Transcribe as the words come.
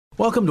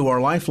Welcome to our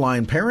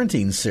Lifeline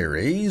Parenting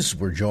Series.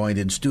 We're joined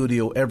in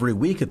studio every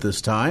week at this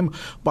time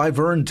by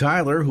Vern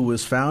Tyler, who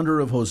is founder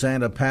of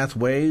Hosanna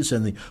Pathways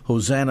and the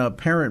Hosanna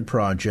Parent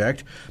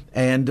Project.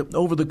 And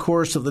over the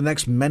course of the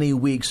next many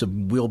weeks,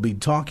 we'll be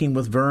talking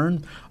with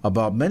Vern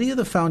about many of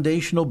the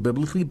foundational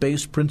biblically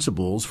based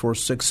principles for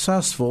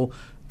successful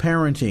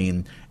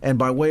parenting. And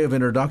by way of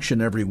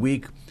introduction every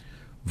week,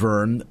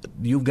 Vern,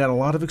 you've got a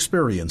lot of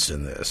experience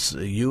in this.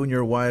 You and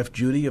your wife,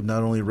 Judy, have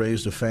not only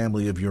raised a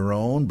family of your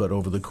own, but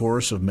over the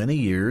course of many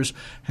years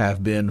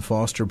have been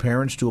foster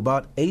parents to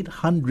about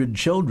 800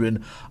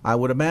 children. I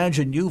would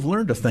imagine you've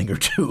learned a thing or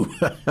two.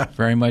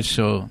 Very much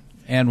so,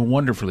 and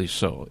wonderfully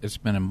so. It's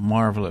been a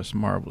marvelous,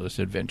 marvelous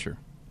adventure.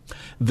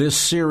 This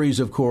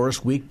series, of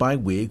course, week by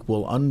week,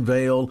 will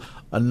unveil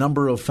a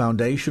number of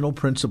foundational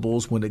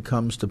principles when it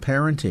comes to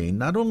parenting,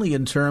 not only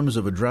in terms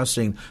of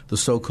addressing the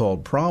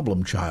so-called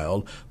problem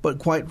child, but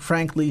quite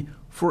frankly,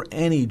 for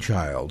any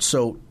child.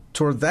 So,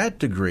 toward that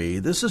degree,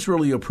 this is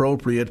really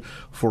appropriate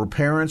for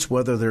parents,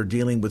 whether they're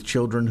dealing with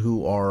children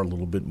who are a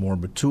little bit more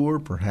mature,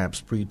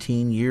 perhaps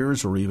preteen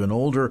years or even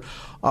older,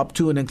 up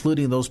to and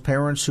including those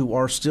parents who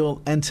are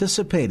still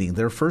anticipating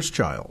their first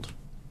child.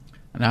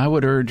 And I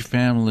would urge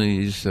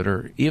families that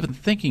are even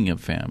thinking of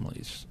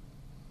families,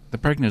 the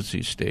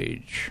pregnancy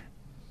stage,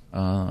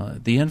 the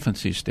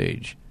infancy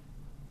stage,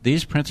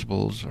 these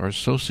principles are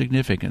so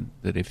significant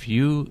that if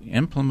you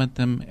implement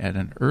them at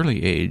an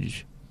early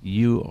age,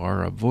 you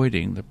are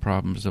avoiding the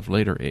problems of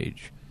later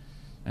age.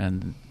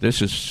 And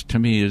this is, to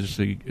me, is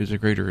a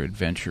greater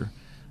adventure.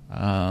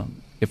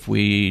 If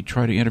we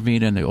try to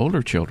intervene in the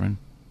older children,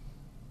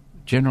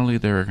 generally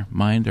their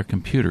mind, their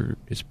computer,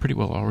 is pretty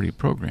well already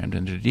programmed,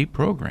 and to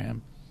deprogram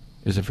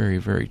is a very,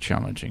 very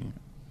challenging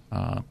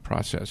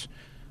process.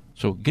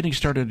 So getting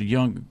started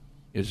young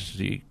is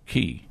the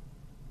key.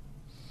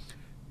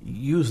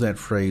 Use that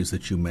phrase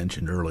that you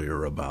mentioned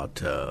earlier about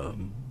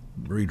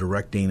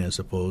redirecting as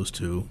opposed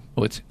to...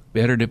 Oh, it's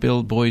better to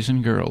build boys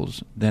and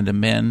girls than to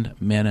mend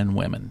men and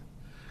women.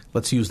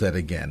 Let's use that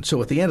again.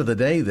 So at the end of the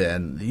day,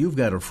 then, you've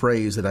got a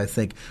phrase that I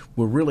think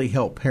will really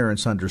help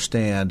parents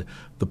understand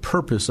the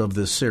purpose of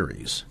this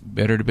series.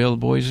 Better to build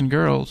boys and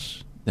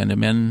girls than to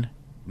mend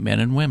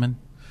men and women.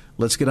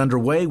 Let's get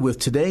underway with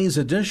today's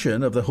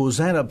edition of the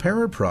Hosanna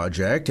Parent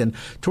Project. And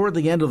toward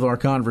the end of our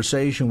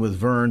conversation with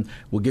Vern,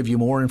 we'll give you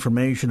more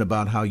information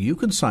about how you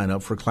can sign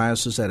up for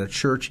classes at a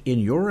church in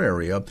your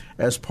area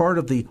as part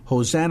of the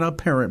Hosanna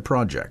Parent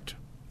Project.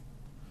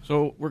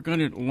 So we're going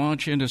to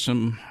launch into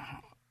some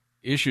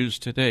issues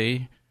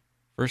today.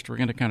 First, we're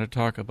going to kind of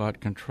talk about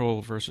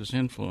control versus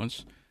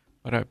influence,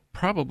 but I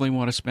probably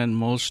want to spend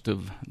most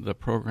of the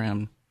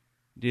program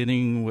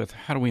dealing with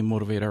how do we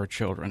motivate our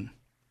children.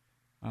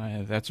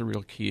 That's a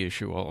real key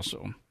issue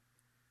also.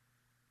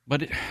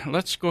 But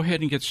let's go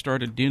ahead and get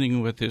started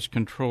dealing with this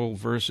control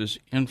versus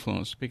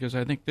influence, because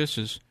I think this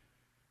is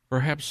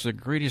perhaps the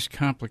greatest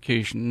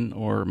complication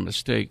or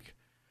mistake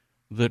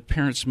that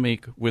parents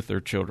make with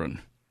their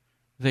children.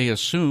 They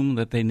assume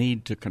that they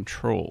need to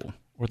control,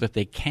 or that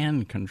they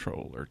can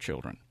control their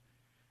children.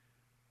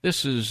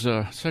 This is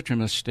such a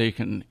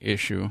mistaken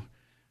issue.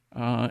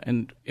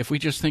 And if we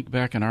just think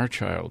back in our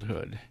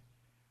childhood,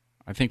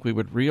 I think we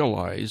would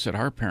realize that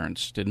our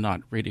parents did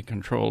not really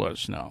control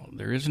us now.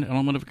 There is an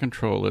element of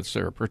control that's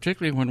there,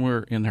 particularly when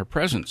we're in their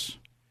presence.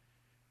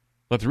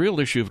 But the real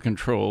issue of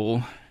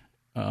control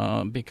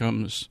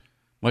becomes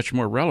much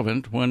more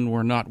relevant when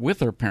we're not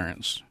with our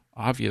parents.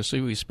 Obviously,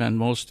 we spend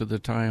most of the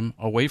time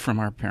away from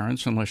our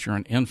parents unless you're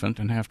an infant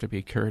and have to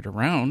be carried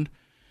around.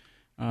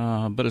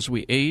 But as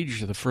we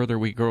age, the further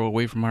we grow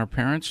away from our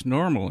parents,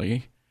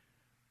 normally,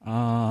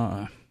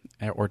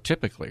 or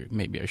typically,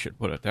 maybe I should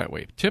put it that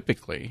way,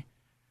 typically,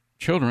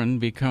 children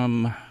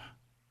become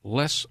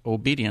less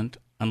obedient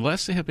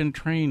unless they have been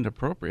trained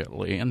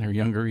appropriately in their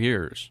younger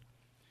years.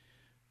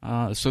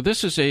 So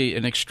this is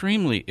an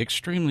extremely,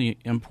 extremely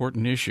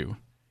important issue.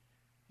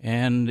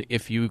 And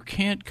if you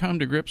can't come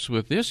to grips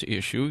with this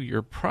issue,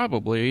 you're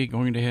probably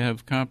going to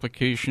have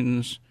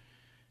complications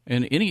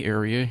in any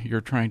area you're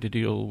trying to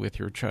deal with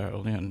your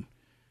child in.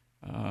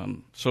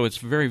 So it's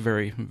very,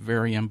 very,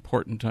 very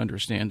important to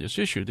understand this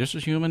issue. This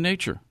is human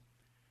nature.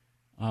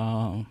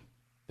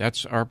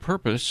 That's our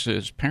purpose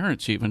as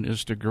parents even,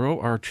 is to grow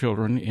our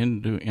children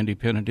into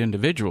independent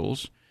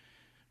individuals.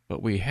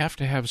 But we have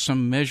to have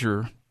some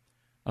measure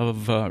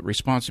of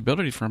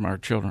responsibility from our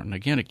children.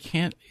 Again,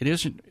 it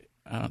isn't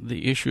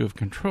the issue of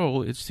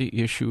control, it's the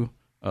issue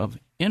of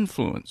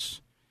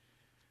influence.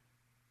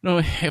 Now,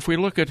 if we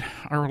look at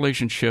our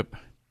relationship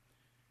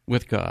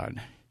with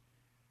God,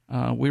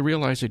 we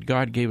realize that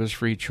God gave us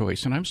free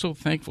choice, and I'm so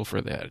thankful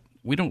for that.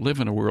 We don't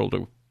live in a world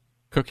of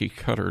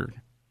cookie-cutter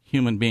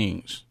human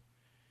beings.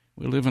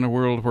 We live in a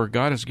world where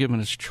God has given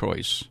us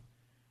choice,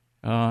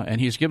 and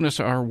He's given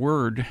us our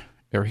word,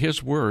 or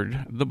His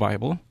word, the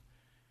Bible,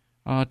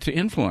 to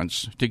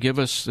influence, to give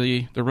us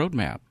the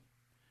roadmap.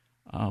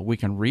 We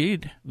can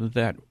read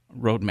that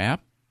roadmap,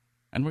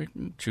 and we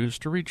can choose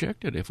to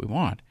reject it if we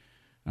want.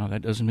 Now,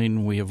 that doesn't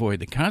mean we avoid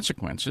the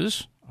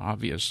consequences.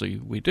 Obviously,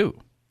 we do.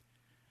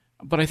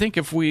 But I think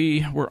if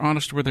we were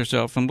honest with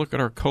ourselves and look at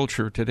our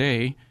culture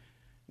today,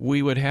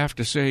 we would have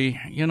to say,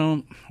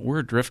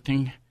 we're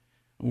drifting.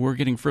 We're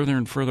getting further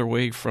and further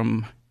away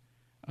from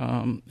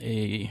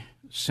a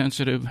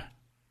sensitive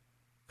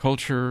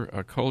culture,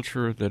 a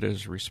culture that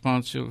is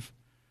responsive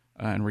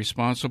and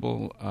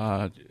responsible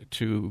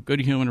to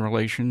good human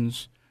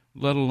relations,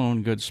 let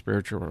alone good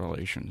spiritual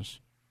relations.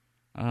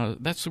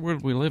 That's the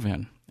world we live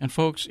in. And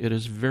folks, it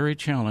is very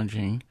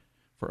challenging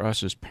for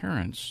us as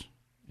parents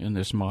in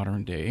this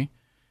modern day.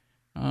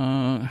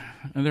 And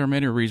there are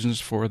many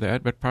reasons for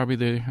that, but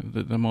probably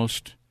the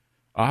most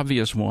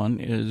obvious one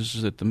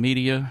is that the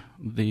media,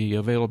 the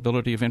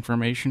availability of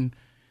information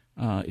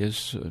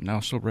is now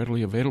so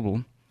readily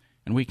available,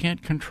 and we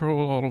can't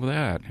control all of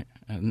that.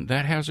 And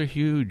that has a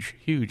huge,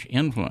 huge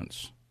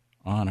influence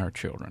on our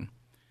children.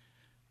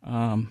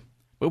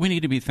 But we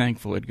need to be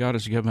thankful that God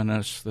has given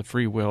us the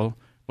free will,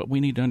 but we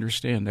need to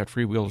understand that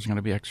free will is going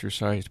to be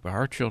exercised by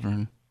our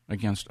children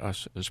against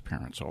us as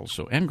parents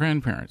also, and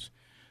grandparents.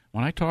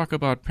 When I talk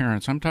about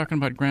parents, I'm talking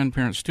about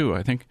grandparents too.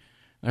 I think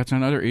that's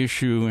another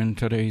issue in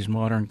today's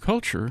modern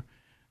culture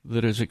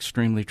that is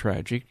extremely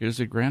tragic, is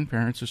that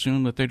grandparents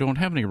assume that they don't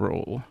have any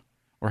role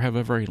or have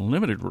a very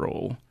limited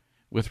role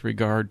with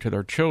regard to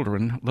their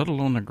children, let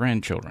alone their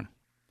grandchildren.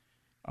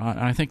 And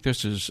I think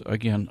this is,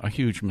 again, a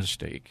huge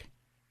mistake.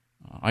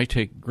 I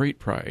take great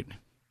pride,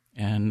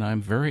 and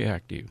I'm very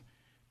active,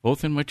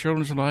 both in my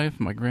children's life,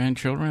 my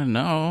grandchildren, and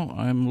now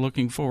I'm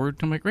looking forward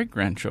to my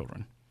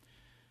great-grandchildren.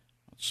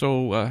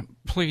 So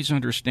please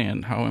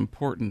understand how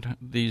important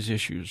these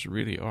issues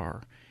really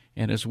are.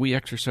 And as we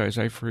exercise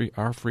our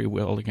free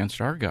will against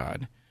our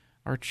God,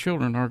 our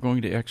children are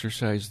going to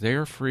exercise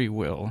their free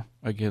will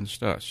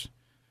against us.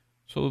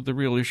 So the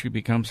real issue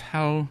becomes,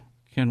 how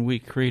can we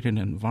create an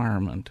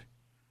environment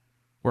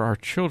where our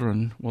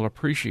children will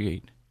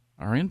appreciate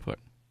our input,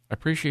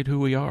 appreciate who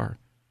we are,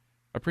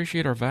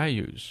 appreciate our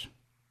values?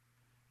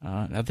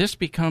 Now this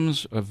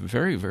becomes a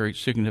very, very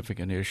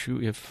significant issue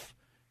if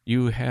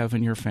you have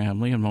in your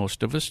family, and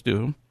most of us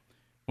do,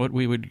 what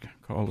we would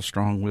call a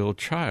strong-willed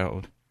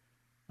child,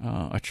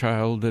 a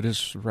child that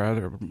is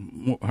rather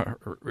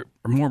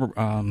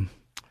more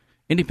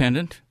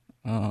independent,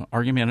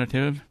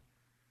 argumentative,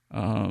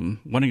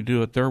 wanting to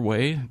do it their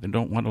way. They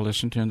don't want to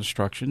listen to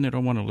instruction. They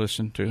don't want to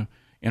listen to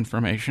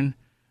information.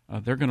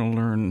 They're going to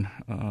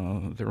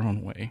learn their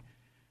own way.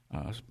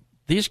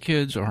 These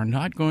kids are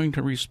not going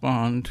to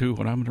respond to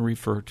what I'm going to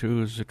refer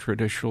to as a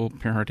traditional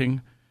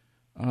parenting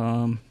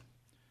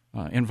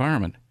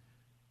environment.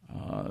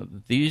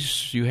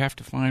 You have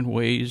to find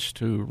ways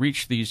to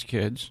reach these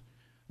kids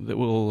that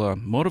will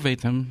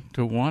motivate them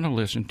to want to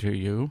listen to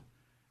you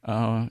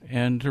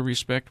and to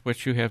respect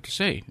what you have to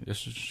say.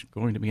 This is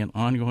going to be an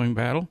ongoing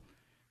battle.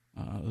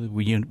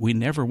 We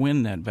never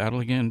win that battle,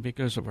 again,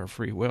 because of our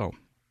free will.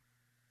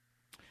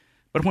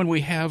 But when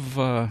we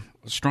have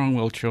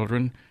strong-willed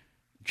children,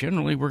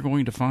 generally we're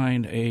going to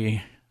find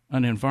an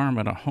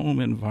environment, a home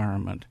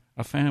environment,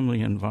 a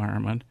family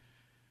environment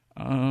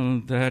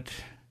that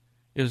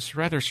is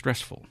rather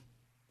stressful.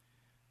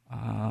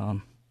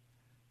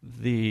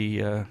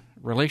 The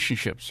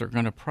relationships are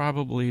going to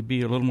probably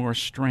be a little more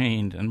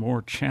strained and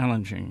more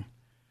challenging.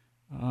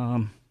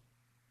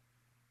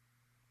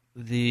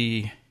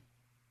 The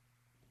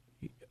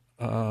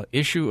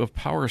issue of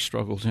power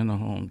struggles in the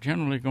home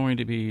generally going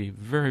to be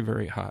very,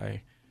 very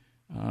high.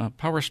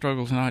 Power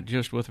struggles not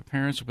just with the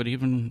parents, but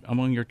even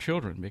among your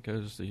children,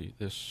 because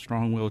this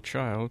strong-willed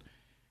child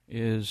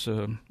is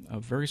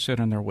very set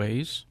in their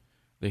ways.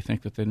 They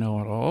think that they know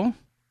it all,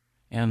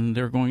 and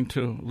they're going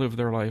to live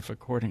their life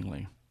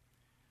accordingly.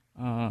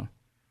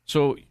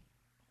 So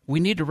we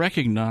need to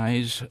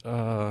recognize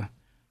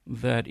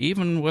that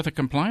even with a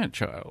compliant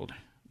child,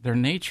 their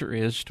nature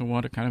is to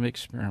want to kind of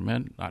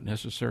experiment, not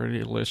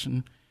necessarily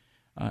listen.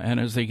 And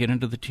as they get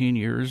into the teen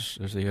years,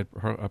 as they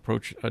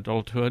approach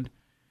adulthood,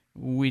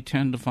 we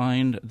tend to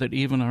find that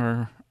even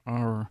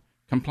our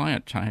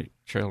compliant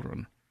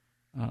children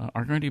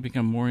are going to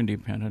become more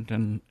independent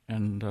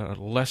and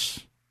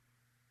less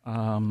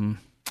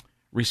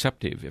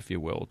receptive, if you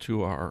will,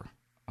 to our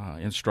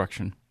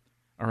instruction,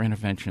 our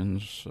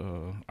interventions,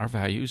 our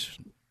values.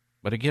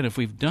 But again, if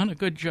we've done a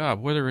good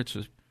job, whether it's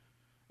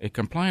a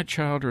compliant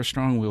child or a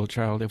strong-willed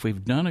child, if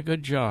we've done a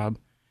good job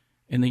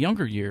in the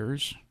younger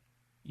years,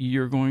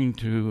 you're going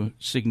to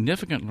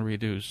significantly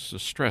reduce the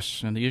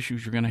stress and the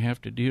issues you're going to have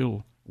to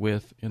deal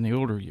with in the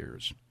older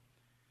years.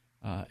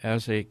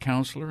 As a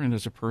counselor and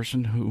as a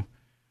person who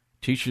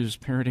teaches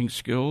parenting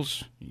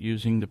skills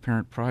using the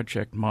Parent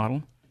Project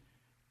model,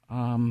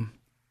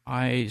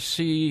 I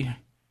see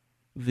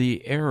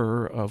the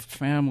error of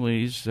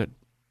families that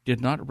did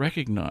not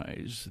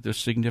recognize this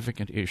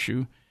significant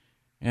issue,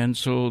 and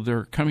so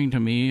they're coming to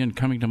me and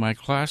coming to my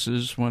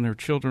classes when their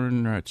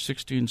children are at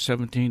 16,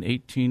 17,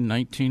 18,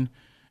 19,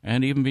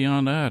 and even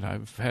beyond that.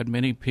 I've had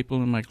many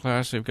people in my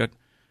class, they've got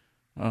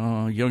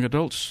young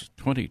adults,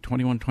 20,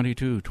 21,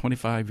 22,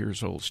 25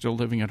 years old, still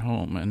living at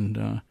home,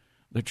 and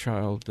the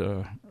child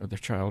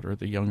or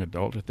the young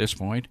adult at this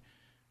point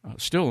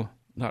still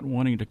not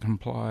wanting to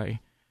comply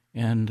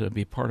and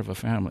be part of a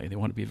family. They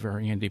want to be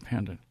very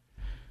independent.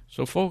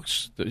 So,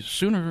 folks, the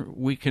sooner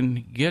we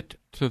can get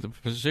to the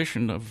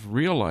position of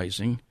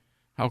realizing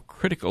how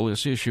critical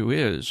this issue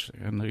is,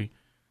 and the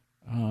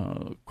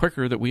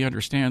quicker that we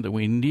understand that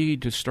we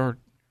need to start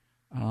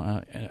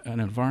an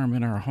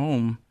environment in our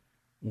home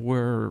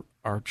where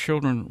our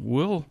children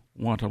will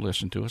want to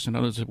listen to us, and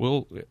others that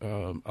will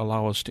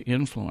allow us to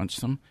influence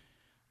them,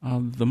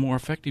 the more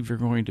effective you're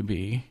going to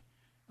be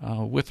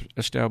with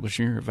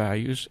establishing your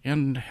values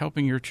and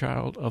helping your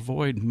child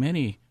avoid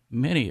many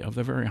of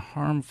the very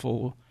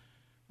harmful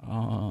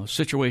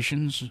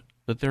situations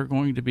that they're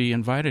going to be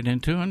invited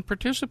into and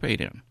participate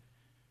in.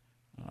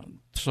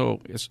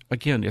 So, it's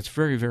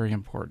very, very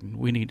important.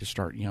 We need to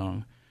start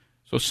young.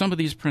 So some of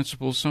these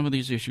principles, some of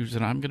these issues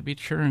that I'm going to be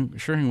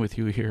sharing with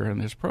you here in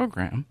this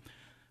program,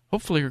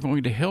 hopefully are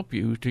going to help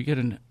you to get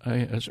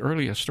as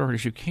early a start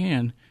as you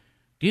can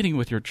dealing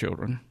with your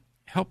children,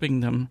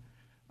 helping them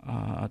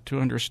to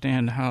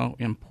understand how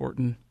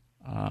important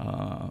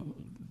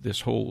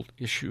this whole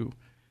issue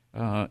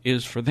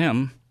is for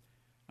them.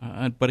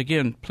 But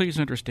again, please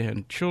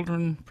understand,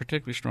 children,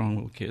 particularly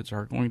strong-willed kids,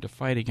 are going to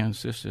fight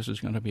against this. This is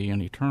going to be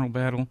an eternal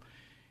battle.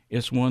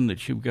 It's one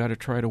that you've got to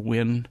try to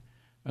win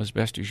as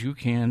best as you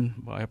can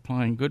by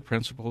applying good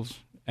principles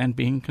and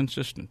being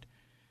consistent.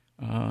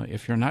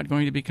 If you're not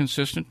going to be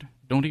consistent,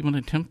 don't even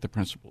attempt the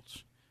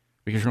principles,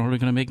 because you're only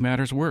going to make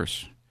matters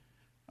worse.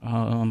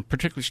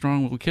 Particularly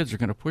strong-willed kids are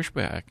going to push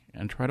back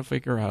and try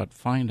to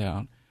find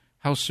out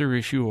how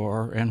serious you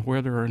are and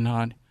whether or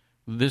not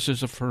this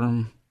is a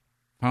firm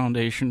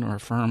foundation or a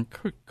firm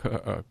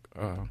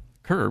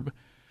curb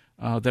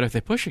that if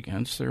they push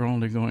against, they're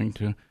only going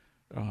to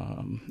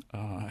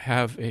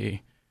have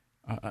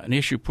an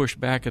issue pushed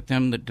back at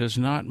them that does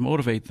not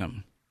motivate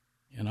them.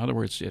 In other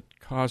words, it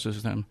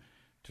causes them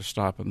to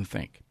stop and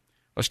think.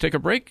 Let's take a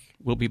break.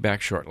 We'll be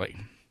back shortly.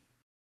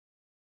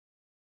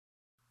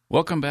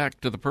 Welcome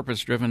back to the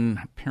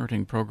Purpose-Driven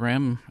Parenting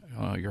Program.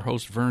 Your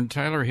host, Vern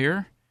Tyler,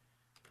 here.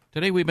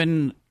 Today we've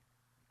been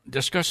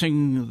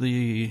discussing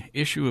the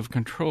issue of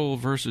control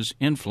versus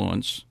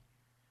influence.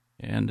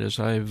 And as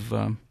I've,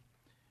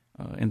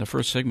 in the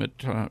first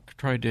segment,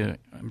 tried to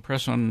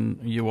impress on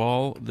you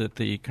all that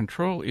the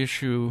control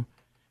issue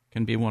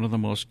can be one of the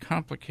most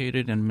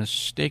complicated and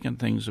mistaken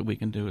things that we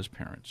can do as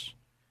parents.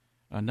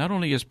 Not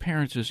only as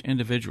parents, as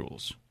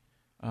individuals.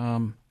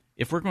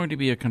 If we're going to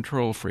be a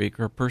control freak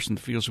or a person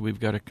that feels that we've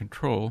got to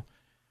control,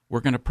 we're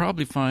going to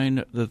probably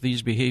find that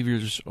these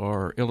behaviors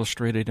are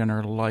illustrated in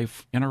our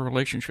life, in our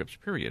relationships,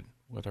 period,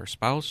 with our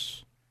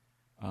spouse,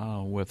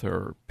 with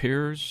our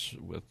peers,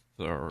 with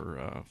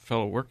our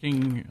fellow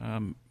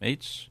working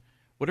mates,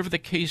 whatever the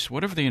case,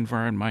 whatever the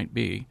environment might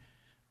be.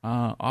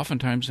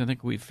 Oftentimes I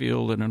think we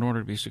feel that in order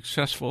to be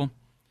successful,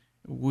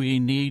 we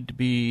need to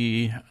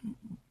be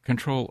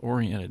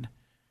control-oriented.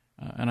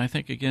 And I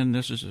think, again,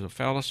 this is a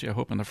fallacy. I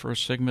hope in the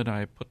first segment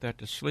I put that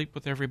to sleep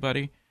with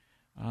everybody.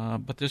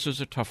 But this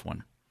is a tough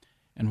one.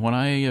 And when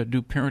I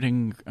do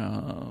parenting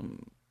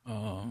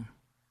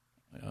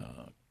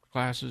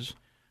classes,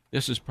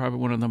 this is probably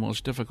one of the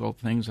most difficult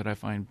things that I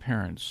find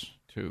parents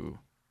to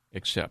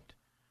accept.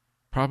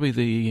 Probably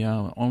the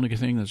only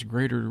thing that's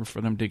greater for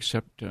them to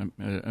accept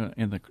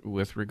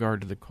with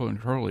regard to the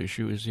control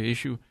issue is the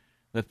issue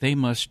that they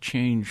must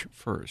change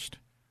first.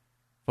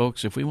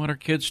 Folks, if we want our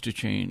kids to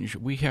change,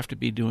 we have to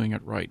be doing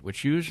it right,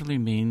 which usually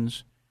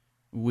means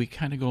we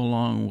kind of go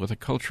along with a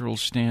cultural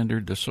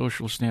standard, the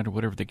social standard,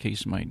 whatever the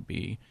case might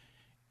be,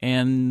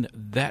 and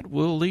that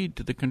will lead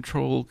to the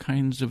control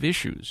kinds of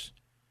issues.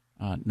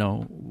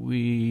 No,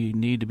 we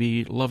need to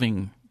be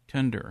loving,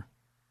 tender,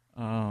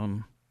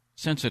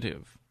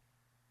 sensitive,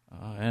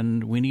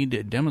 and we need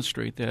to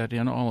demonstrate that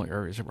in all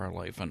areas of our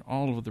life and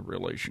all of the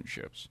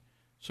relationships.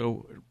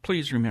 So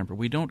please remember,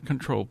 we don't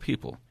control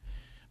people,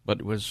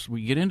 but as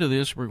we get into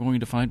this, we're going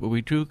to find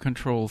we do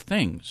control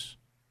things.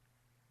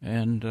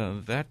 And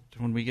that,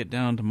 when we get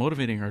down to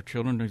motivating our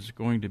children, is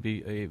going to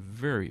be a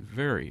very,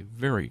 very,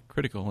 very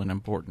critical and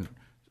important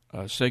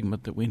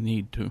segment that we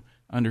need to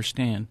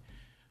understand,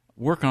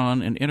 work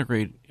on, and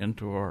integrate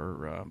into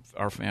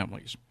our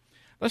families.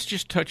 Let's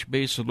just touch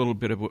base a little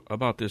bit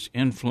about this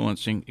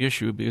influencing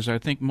issue, because I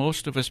think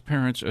most of us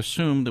parents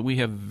assume that we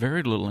have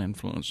very little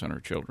influence on our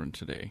children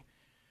today.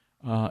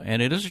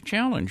 And it is a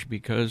challenge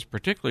because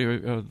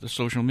particularly the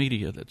social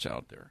media that's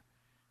out there.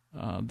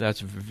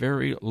 That's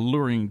very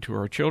alluring to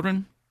our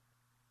children,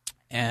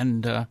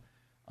 and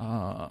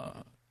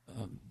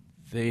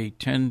they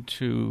tend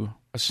to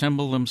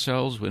assemble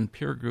themselves in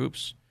peer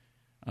groups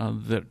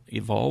that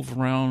evolve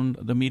around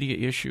the media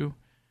issue.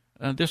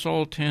 This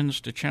all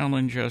tends to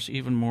challenge us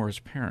even more as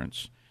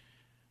parents.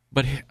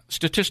 But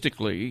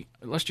statistically,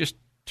 let's just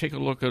take a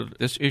look at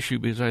this issue,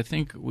 because I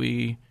think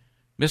we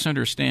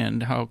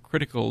misunderstand how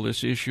critical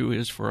this issue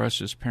is for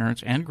us as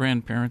parents and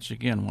grandparents.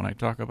 Again, when I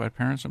talk about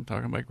parents, I'm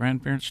talking about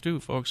grandparents too,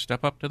 folks.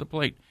 Step up to the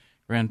plate,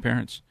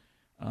 grandparents.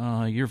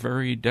 You're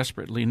very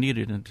desperately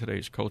needed in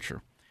today's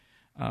culture.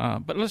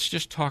 But let's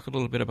just talk a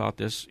little bit about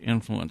this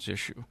influence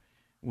issue.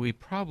 we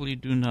probably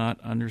do not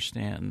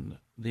understand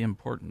the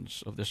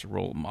importance of this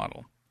role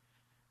model.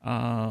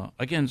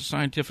 Again,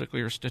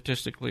 scientifically or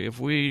statistically, if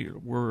we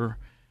were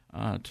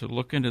to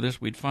look into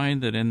this, we'd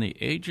find that in the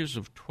ages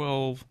of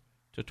 12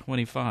 to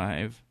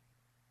 25,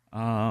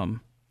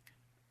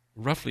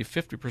 roughly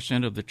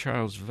 50% of the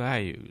child's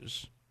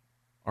values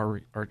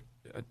are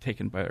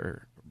taken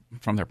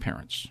from their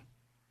parents.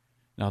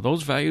 Now,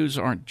 those values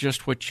aren't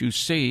just what you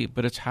say,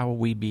 but it's how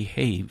we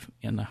behave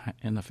in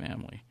the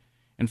family.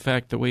 In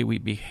fact, the way we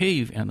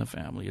behave in the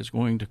family is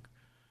going to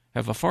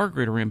have a far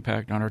greater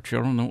impact on our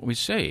children than what we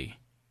say.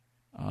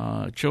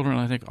 Children,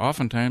 I think,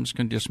 oftentimes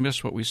can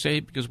dismiss what we say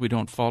because we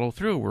don't follow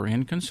through. We're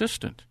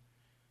inconsistent.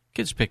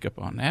 Kids pick up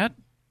on that.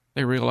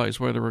 They realize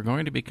whether we're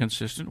going to be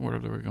consistent,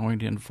 whether we're going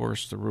to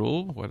enforce the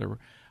rule, whether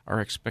our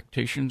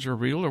expectations are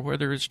real, or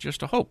whether it's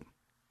just a hope.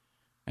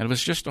 And if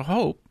it's just a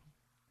hope,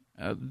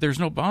 there's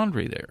no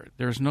boundary there.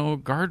 There's no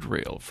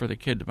guardrail for the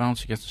kid to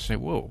bounce against and say,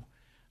 whoa,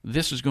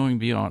 this is going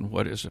beyond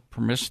what is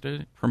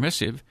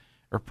permissive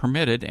or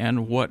permitted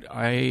and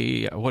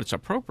what's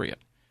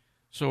appropriate.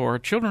 So our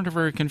children are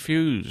very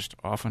confused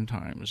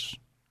oftentimes,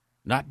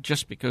 not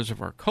just because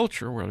of our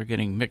culture where they're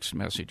getting mixed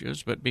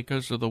messages, but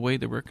because of the way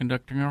that we're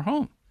conducting our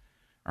home.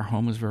 Our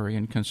home is very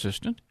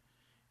inconsistent,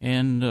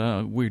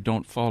 and we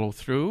don't follow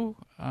through.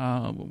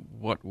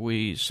 What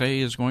we say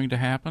is going to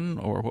happen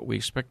or what we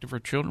expect of our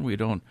children, we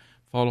don't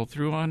follow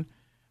through on.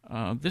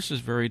 This is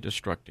very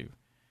destructive.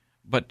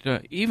 But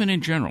even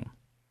in general,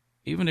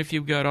 even if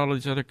you've got all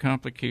these other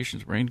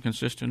complications, we're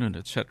inconsistent and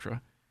et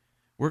cetera,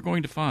 we're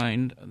going to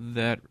find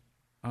that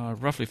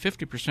roughly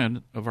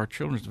 50% of our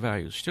children's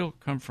values still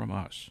come from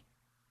us.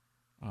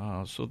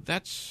 So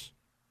that's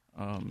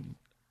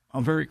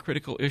a very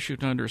critical issue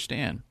to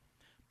understand.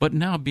 But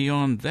now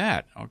beyond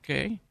that,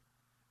 okay,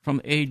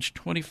 from age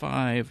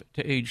 25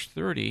 to age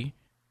 30,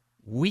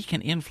 we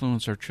can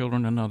influence our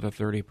children another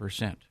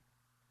 30%.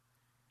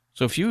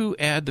 So if you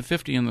add the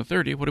 50 and the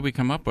 30, what do we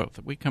come up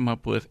with? We come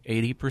up with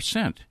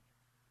 80%.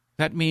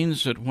 That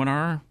means that when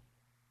our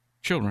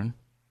children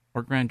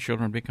or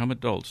grandchildren become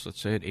adults,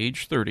 let's say at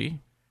age 30,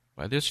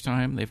 by this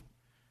time they've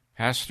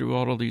passed through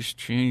all of these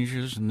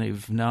changes and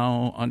they've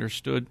now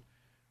understood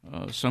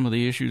some of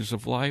the issues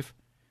of life,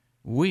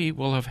 we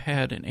will have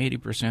had an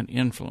 80%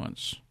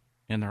 influence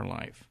in their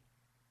life.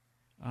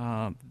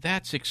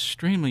 That's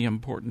extremely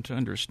important to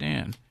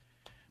understand.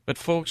 But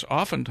folks,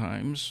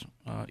 oftentimes,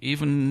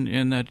 even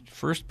in that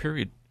first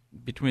period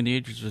between the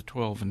ages of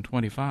 12 and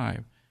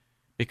 25,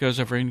 because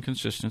of our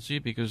inconsistency,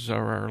 because of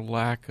our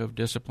lack of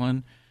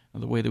discipline,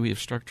 the way that we have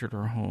structured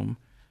our home,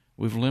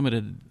 we've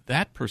limited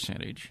that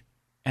percentage,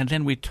 and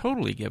then we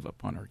totally give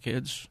up on our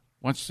kids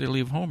once they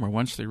leave home or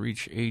once they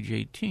reach age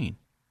 18.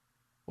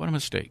 What a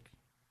mistake.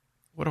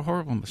 What a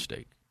horrible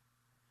mistake.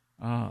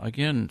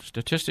 Again,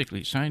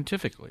 statistically,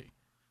 scientifically,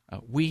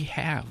 we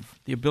have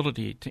the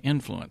ability to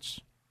influence,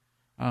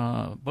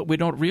 but we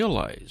don't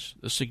realize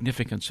the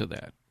significance of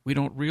that. We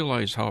don't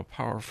realize how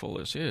powerful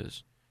this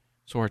is.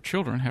 So our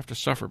children have to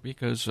suffer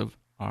because of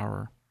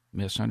our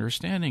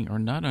misunderstanding or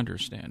not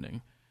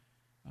understanding.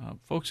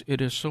 Folks,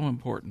 it is so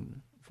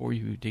important for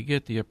you to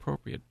get the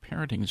appropriate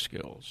parenting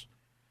skills.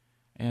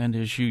 And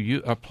as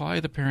you apply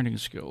the parenting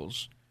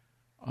skills,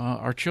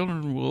 our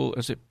children will,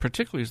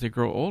 particularly as they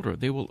grow older,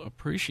 they will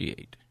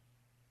appreciate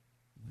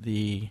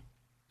the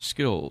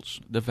skills,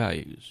 the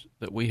values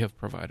that we have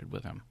provided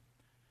with them.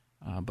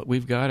 But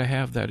we've got to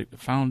have that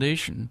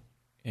foundation,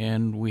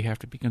 and we have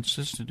to be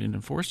consistent in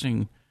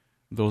enforcing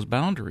those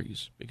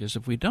boundaries, because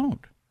if we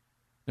don't,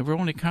 then we're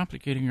only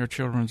complicating our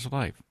children's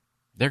life.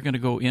 They're going to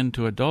go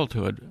into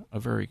adulthood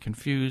very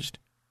confused,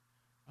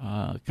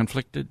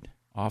 conflicted,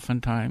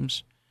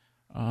 oftentimes,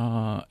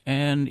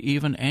 and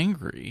even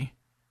angry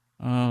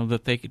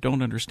that they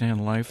don't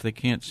understand life. They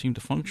can't seem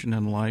to function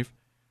in life.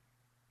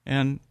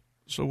 And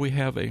so we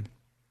have a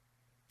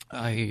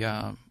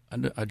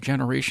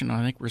generation,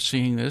 I think we're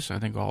seeing this, I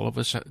think all of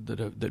us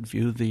that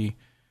view the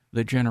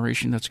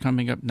generation that's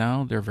coming up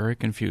now, they're very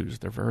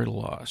confused. They're very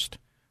lost.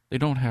 They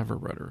don't have a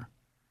rudder.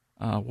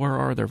 Where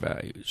are their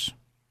values?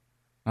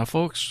 Now,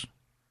 folks,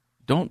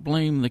 don't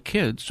blame the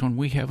kids when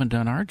we haven't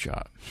done our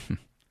job.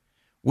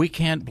 We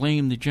can't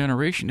blame the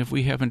generation if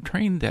we haven't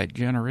trained that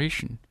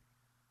generation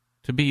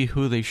to be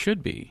who they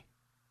should be,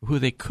 who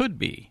they could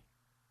be,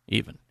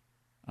 even.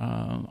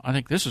 I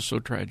think this is so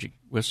tragic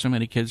with so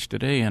many kids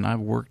today, and I've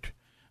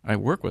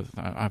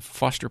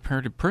foster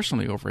parented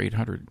personally over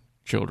 800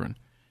 children.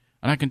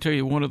 And I can tell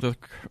you one of the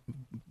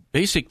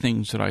basic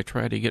things that I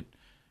try to get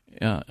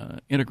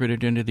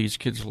integrated into these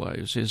kids'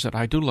 lives is that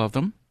I do love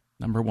them,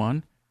 number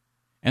one,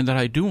 and that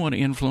I do want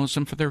to influence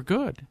them for their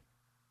good.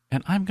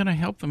 And I'm going to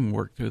help them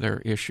work through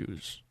their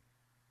issues.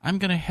 I'm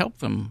going to help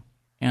them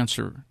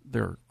answer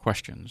their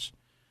questions.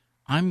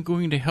 I'm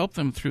going to help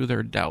them through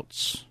their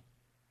doubts.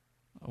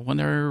 When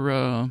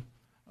they're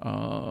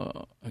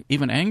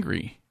even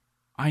angry,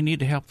 I need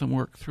to help them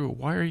work through.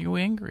 Why are you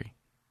angry?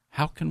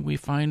 How can we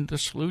find the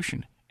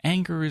solution?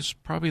 Anger is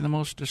probably the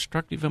most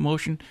destructive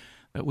emotion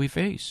that we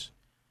face.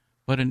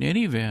 But in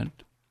any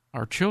event,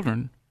 our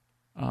children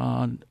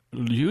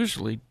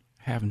usually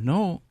have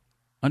no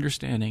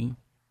understanding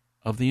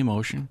of the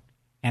emotion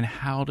and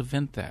how to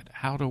vent that,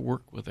 how to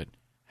work with it,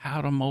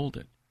 how to mold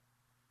it.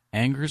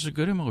 Anger is a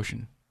good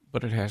emotion,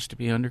 but it has to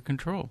be under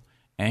control.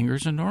 Anger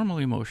is a normal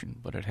emotion,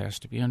 but it has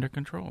to be under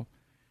control.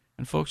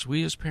 And folks,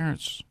 we as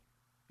parents,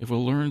 if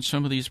we'll learn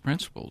some of these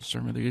principles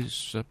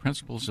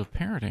of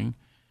parenting,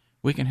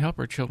 we can help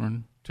our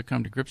children to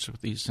come to grips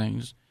with these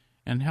things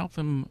and help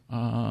them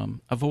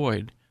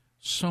avoid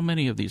so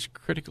many of these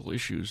critical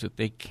issues that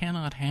they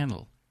cannot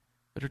handle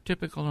that are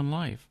typical in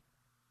life.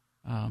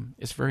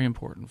 It's very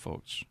important,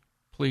 folks.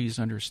 Please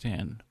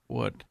understand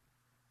what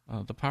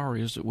the power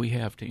is that we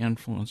have to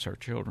influence our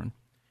children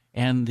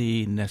and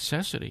the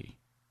necessity,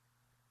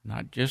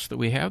 not just that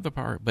we have the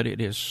power, but it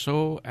is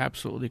so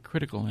absolutely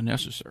critical and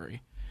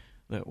necessary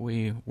that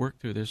we work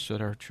through this so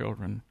that our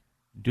children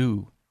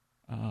do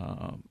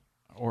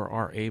or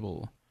are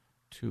able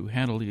to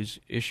handle these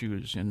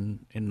issues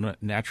in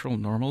natural,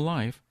 normal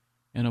life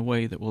in a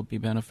way that will be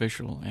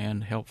beneficial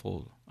and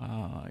helpful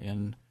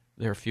in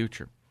their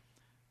future.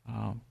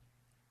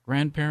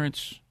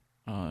 Grandparents,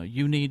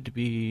 you need to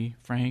be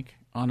frank,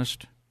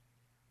 honest,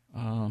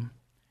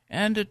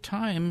 and at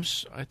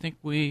times I think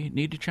we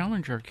need to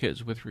challenge our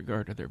kids with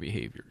regard to their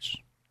behaviors,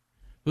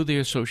 who they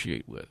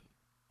associate with,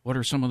 what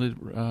are some of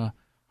the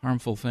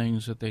harmful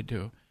things that they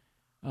do.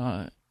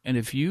 And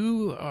if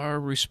you are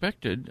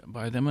respected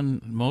by them,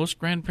 and most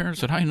grandparents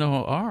that I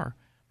know are,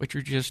 but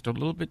you're just a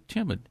little bit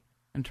timid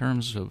in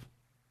terms of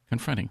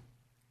confronting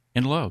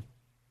in love.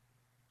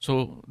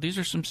 So these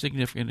are some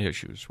significant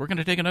issues. We're going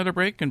to take another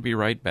break and be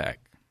right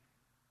back.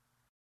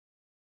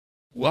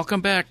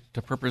 Welcome back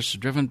to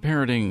Purpose-Driven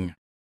Parenting.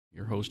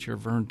 Your host here,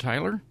 Vern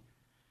Tyler.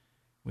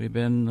 We've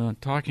been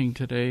talking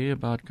today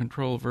about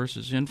control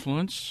versus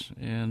influence,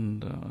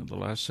 and the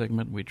last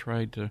segment we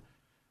tried to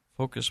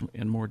focus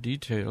in more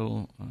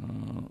detail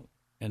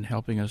in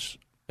helping us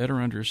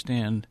better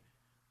understand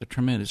the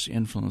tremendous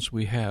influence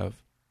we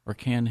have or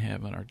can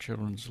have in our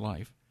children's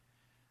life.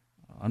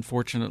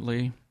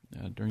 Unfortunately,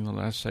 during the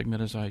last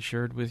segment, as I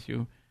shared with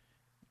you,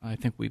 I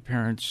think we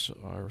parents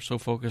are so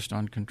focused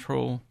on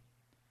control,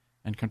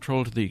 and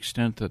control to the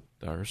extent that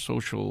our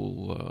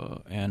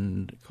social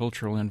and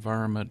cultural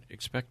environment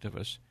expect of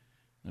us,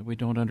 that we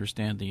don't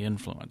understand the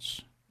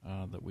influence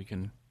that we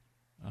can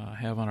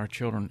have on our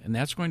children. And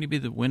that's going to be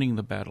the winning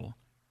the battle.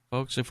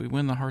 Folks, if we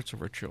win the hearts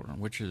of our children,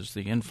 which is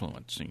the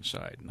influencing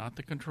side, not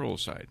the control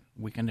side,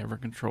 we can never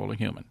control a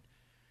human,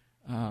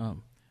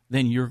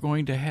 then you're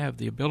going to have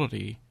the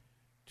ability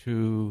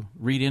to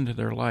read into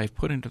their life,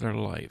 put into their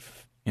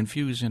life,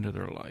 infuse into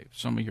their life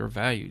some of your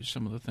values,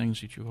 some of the things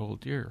that you hold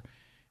dear.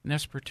 And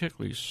that's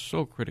particularly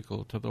so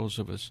critical to those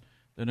of us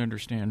that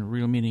understand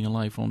real meaning in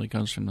life only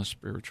comes from the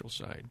spiritual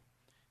side.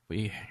 If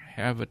we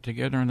have it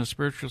together on the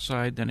spiritual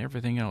side, then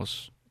everything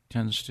else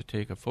tends to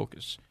take a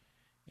focus.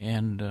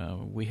 And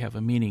we have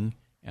a meaning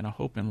and a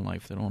hope in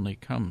life that only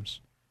comes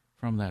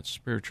from that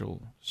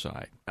spiritual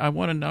side. I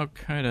want to now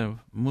kind of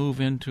move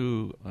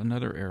into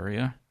another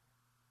area.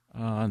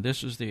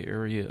 This is the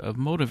area of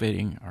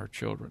motivating our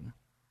children.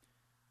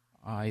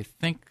 I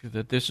think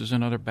that this is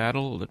another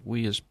battle that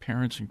we as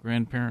parents and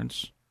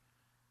grandparents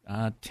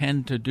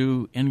tend to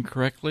do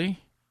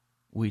incorrectly.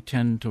 We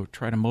tend to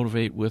try to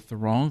motivate with the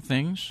wrong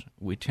things.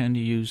 We tend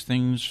to use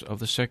things of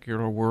the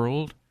secular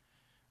world,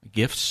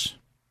 gifts,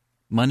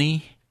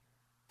 money,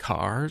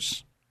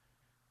 cars,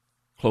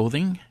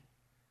 clothing,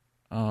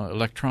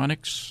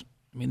 electronics.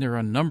 I mean, there are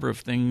a number of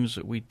things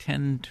that we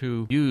tend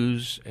to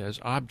use as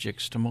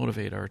objects to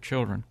motivate our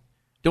children.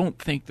 Don't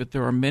think that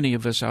there are many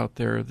of us out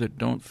there that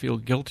don't feel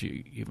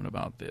guilty even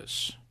about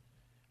this.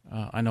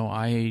 I know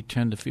I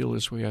tend to feel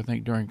this way, I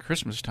think, during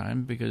Christmas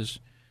time, because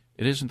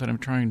it isn't that I'm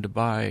trying to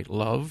buy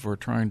love or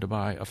trying to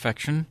buy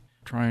affection,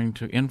 trying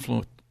to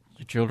influence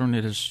the children.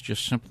 It is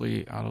just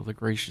simply out of the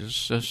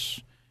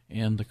graciousness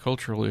and the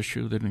cultural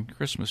issue that in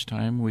Christmas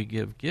time we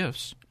give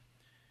gifts.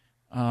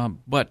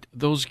 But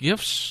those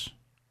gifts,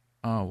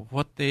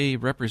 what they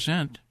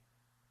represent,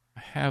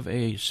 have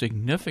a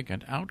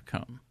significant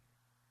outcome.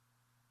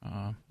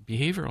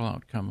 Behavioral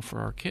outcome for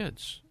our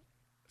kids,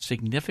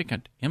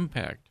 significant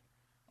impact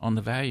on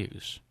the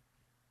values.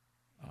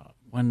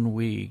 When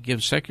we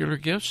give secular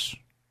gifts,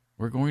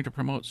 we're going to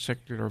promote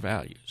secular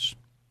values.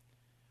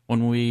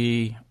 When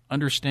we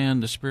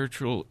understand the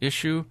spiritual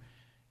issue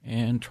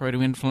and try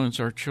to influence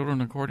our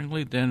children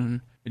accordingly,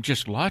 then it's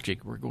just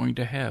logic. We're going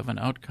to have an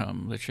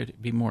outcome that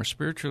should be more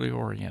spiritually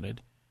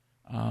oriented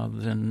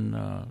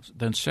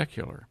than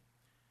secular.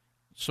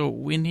 So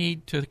we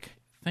need to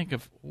think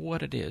of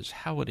what it is,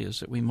 how it is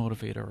that we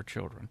motivate our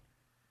children.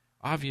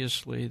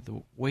 Obviously,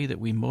 the way that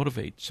we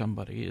motivate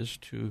somebody is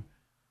to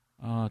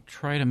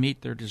try to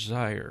meet their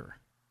desire,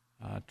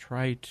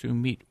 try to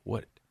meet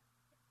what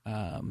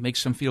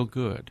makes them feel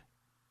good.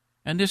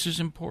 And this is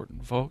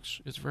important,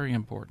 folks. It's very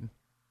important.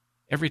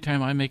 Every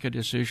time I make a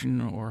decision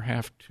or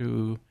have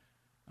to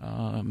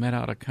met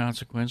out a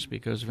consequence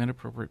because of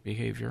inappropriate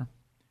behavior,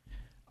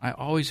 I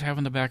always have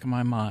in the back of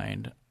my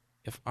mind,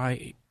 if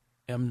I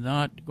am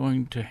not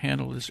going to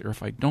handle this, or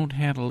if I don't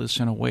handle this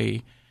in a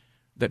way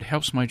that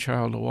helps my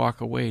child to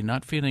walk away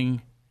not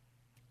feeling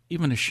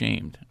even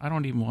ashamed. I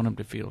don't even want them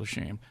to feel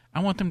ashamed. I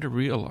want them to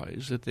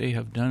realize that they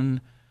have done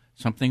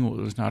something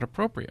that was not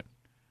appropriate.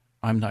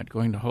 I'm not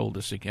going to hold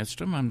this against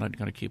them. I'm not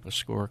going to keep a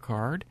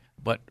scorecard.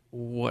 But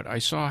what I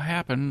saw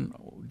happen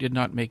did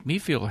not make me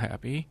feel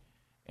happy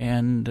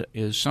and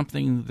is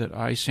something that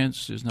I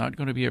sense is not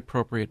going to be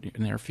appropriate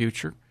in their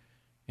future.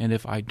 And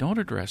if I don't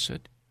address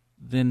it,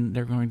 then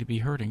they're going to be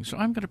hurting. So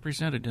I'm going to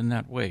present it in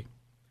that way.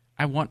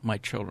 I want my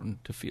children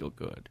to feel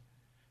good.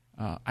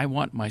 I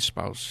want my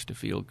spouse to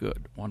feel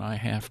good when I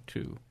have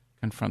to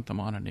confront them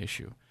on an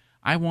issue.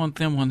 I want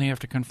them, when they have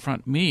to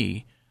confront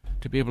me,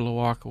 to be able to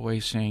walk away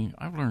saying,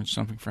 I've learned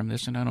something from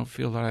this, and I don't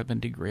feel that I've been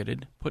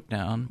degraded, put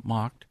down,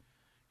 mocked,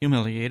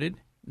 humiliated.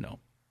 No.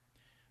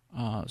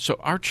 So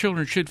our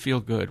children should feel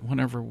good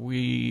whenever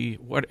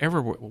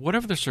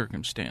whatever the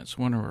circumstance,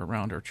 when we're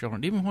around our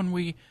children. Even when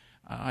we,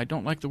 I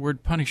don't like the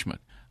word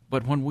punishment,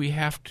 but when we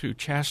have to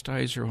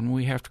chastise or when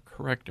we have to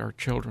correct our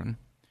children,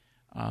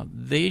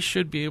 they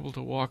should be able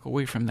to walk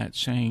away from that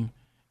saying,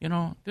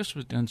 this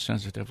was done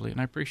sensitively, and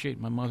I appreciate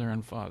my mother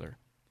and father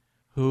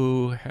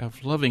who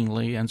have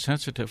lovingly and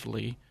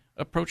sensitively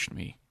approached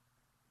me.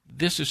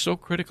 This is so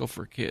critical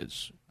for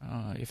kids.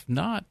 If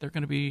not, we're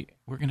going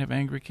to have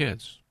angry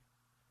kids.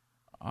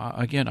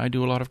 Again, I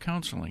do a lot of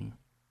counseling,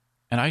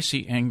 and I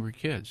see angry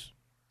kids.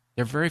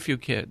 There are very few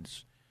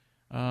kids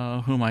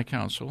whom I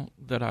counsel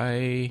that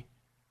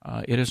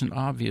it isn't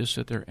obvious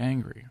that they're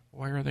angry.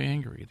 Why are they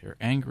angry? They're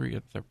angry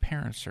at their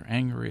parents. They're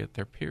angry at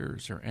their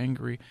peers. They're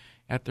angry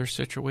at their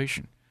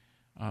situation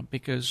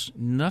because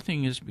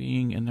nothing is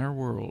being in their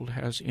world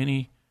has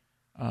any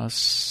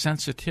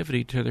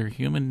sensitivity to their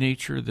human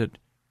nature that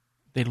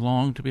they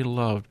long to be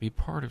loved, be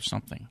part of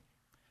something.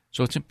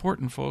 So it's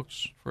important,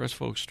 folks, for us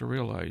folks to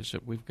realize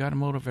that we've got to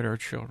motivate our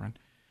children.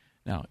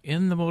 Now,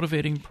 in the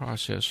motivating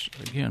process,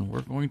 again,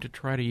 we're going to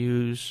try to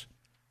use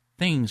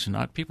things,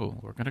 not people.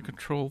 We're going to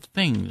control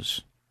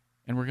things,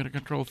 and we're going to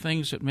control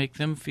things that make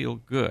them feel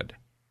good,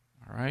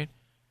 all right?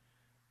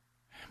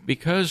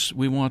 Because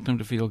we want them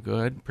to feel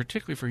good,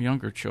 particularly for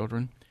younger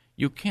children,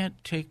 you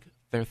can't take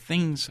their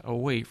things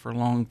away for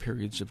long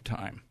periods of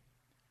time.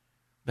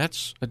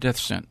 That's a death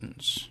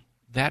sentence.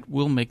 That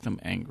will make them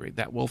angry.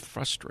 That will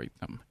frustrate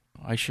them.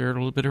 I shared a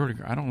little bit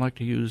earlier. I don't like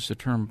to use the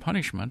term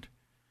punishment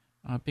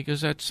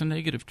because that's a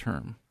negative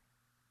term.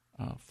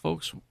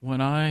 Folks,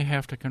 when I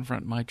have to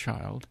confront my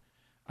child,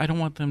 I don't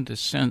want them to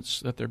sense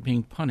that they're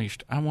being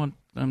punished. I want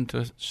them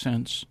to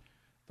sense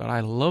that I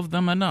love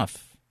them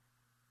enough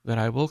that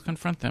I will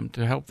confront them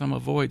to help them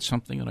avoid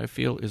something that I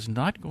feel is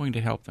not going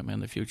to help them in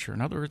the future.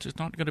 In other words, it's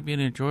not going to be an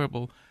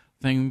enjoyable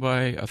thing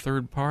by a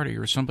third party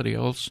or somebody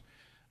else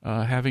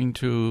having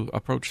to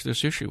approach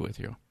this issue with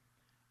you.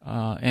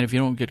 And if you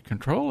don't get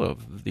control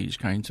of these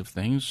kinds of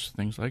things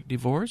like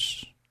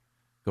divorce,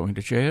 going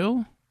to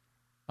jail,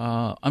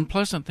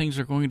 unpleasant things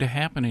are going to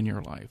happen in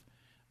your life.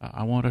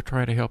 I want to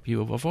try to help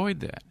you avoid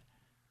that.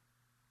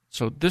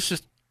 So this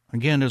is,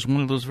 again, is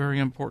one of those very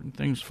important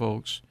things,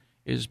 folks,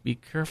 is be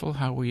careful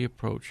how we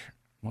approach.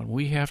 When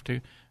we have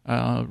to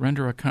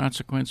render a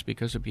consequence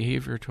because of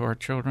behavior to our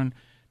children,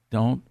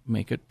 don't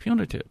make it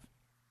punitive.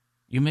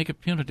 You make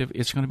it punitive,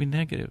 it's going to be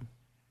negative.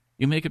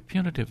 You make it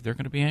punitive, they're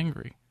going to be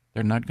angry.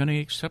 They're not going to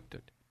accept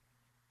it.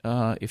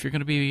 If you're going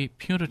to be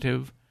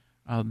punitive,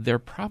 they're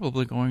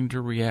probably going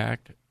to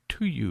react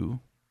to you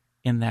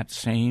in that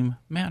same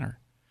manner.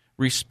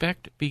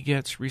 Respect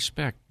begets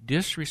respect.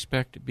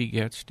 Disrespect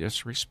begets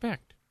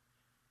disrespect.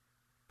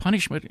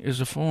 Punishment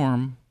is a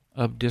form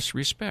of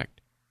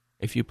disrespect.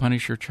 If you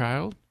punish your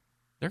child,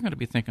 they're going to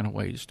be thinking of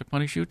ways to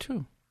punish you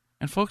too.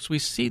 And folks, we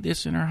see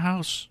this in our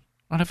house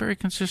on a very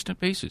consistent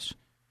basis.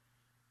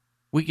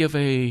 We give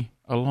a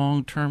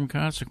long-term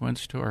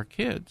consequence to our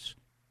kids,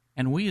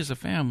 and we as a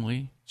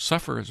family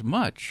suffer as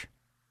much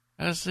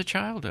as the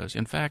child does.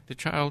 In fact, the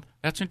child,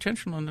 that's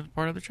intentional on the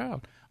part of the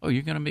child. Oh,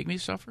 you're going to make me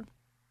suffer?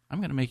 I'm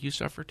going to make you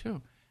suffer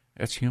too.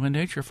 That's human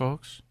nature,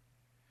 folks.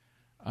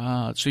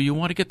 So you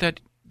want to get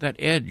that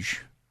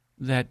edge,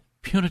 that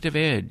punitive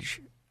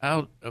edge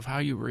out of how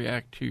you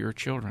react to your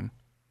children.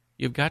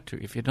 You've got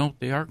to. If you don't,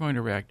 they are going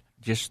to react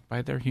just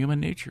by their human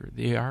nature.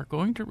 They are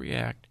going to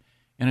react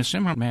in a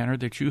similar manner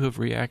that you have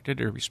reacted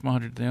or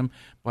responded to them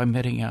by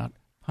meting out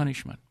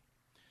punishment.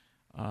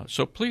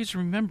 So please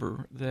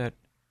remember that,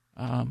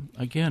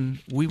 again,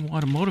 we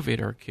want to motivate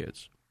our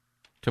kids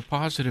to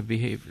positive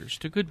behaviors,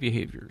 to good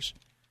behaviors,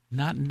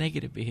 not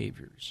negative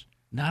behaviors,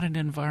 not an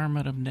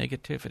environment of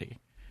negativity.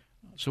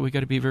 So we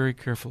got to be very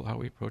careful how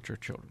we approach our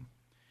children.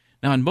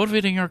 Now, in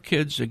motivating our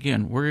kids,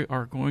 again, we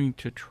are going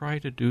to try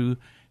to do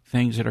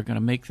things that are going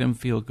to make them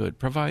feel good,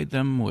 provide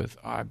them with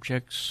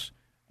objects,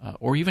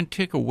 or even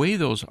take away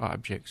those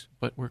objects,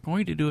 but we're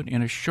going to do it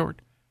in a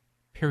short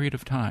period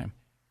of time.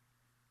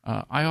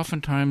 I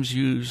oftentimes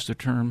use the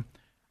term,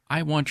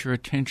 I want your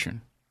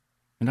attention.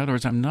 In other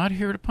words, I'm not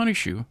here to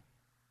punish you,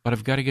 but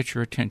I've got to get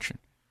your attention.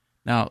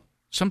 Now,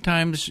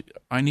 sometimes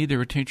I need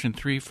their attention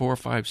 3, 4,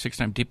 5, 6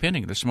 times,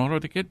 depending. The smaller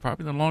the kid,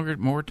 probably the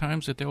more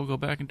times that they'll go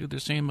back and do the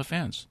same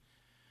offense.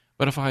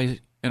 But if I,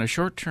 in a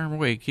short-term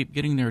way, keep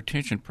getting their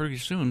attention, pretty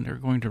soon they're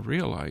going to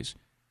realize,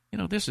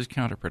 this is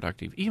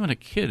counterproductive. Even a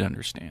kid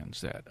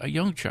understands that, a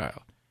young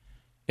child.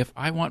 If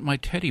I want my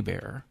teddy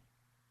bear,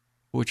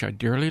 which I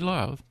dearly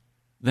love,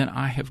 then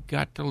I have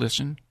got to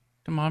listen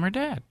to mom or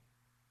dad.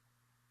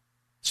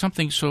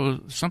 Something so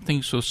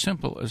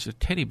simple as a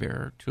teddy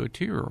bear to a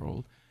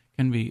 2-year-old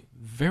can be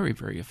very,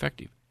 very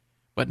effective.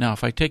 But now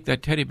if I take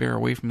that teddy bear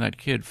away from that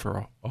kid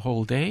for a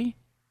whole day,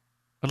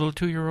 a little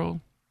 2-year-old,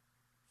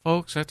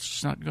 folks,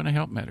 that's not going to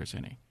help matters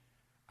any.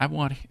 I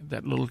want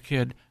that little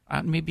kid,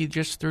 maybe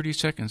just 30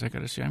 seconds, I got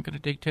to say, I'm going to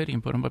take Teddy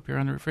and put him up here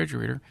on the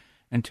refrigerator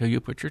until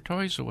you put your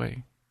toys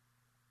away.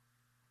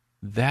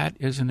 That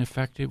is an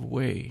effective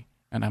way,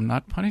 and I'm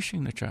not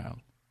punishing the child.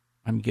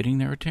 I'm getting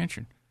their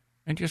attention.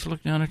 And just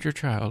look down at your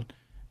child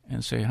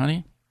and say,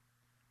 honey,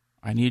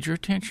 I need your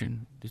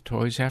attention. The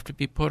toys have to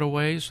be put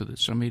away so that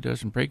somebody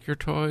doesn't break your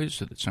toys,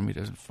 so that somebody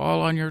doesn't fall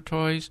on your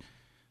toys.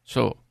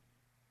 So,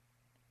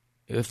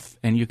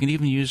 and you can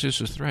even use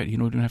this as a threat. You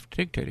don't have to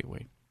take Teddy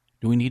away.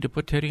 Do we need to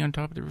put Teddy on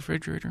top of the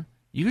refrigerator?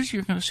 Usually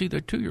you're going to see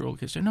the 2-year-old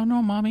kid say, no,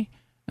 Mommy.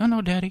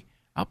 No, Daddy.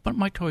 I'll put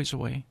my toys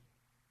away.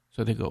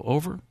 So they go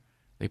over,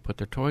 they put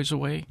their toys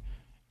away,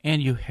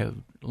 and you have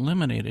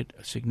eliminated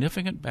a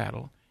significant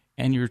battle,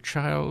 and your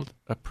child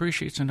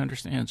appreciates and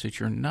understands that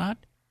you're not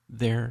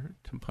there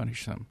to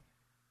punish them.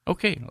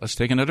 Okay, let's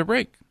take another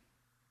break.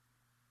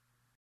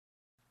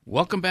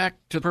 Welcome back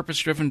to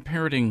Purpose-Driven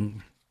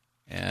Parenting,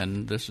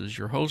 and this is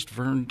your host,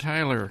 Vern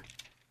Tyler.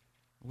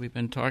 We've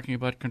been talking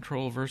about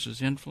control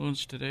versus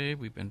influence today.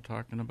 We've been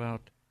talking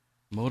about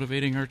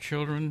motivating our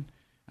children.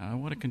 I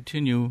want to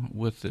continue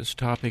with this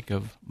topic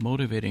of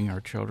motivating our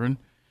children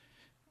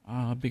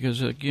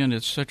because, again,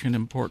 it's such an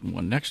important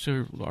one. Next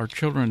to our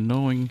children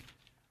knowing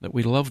that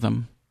we love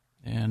them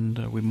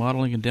and we're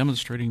modeling and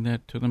demonstrating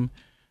that to them,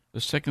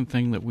 the second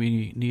thing that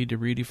we need to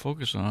really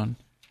focus on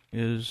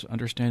is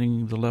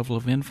understanding the level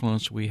of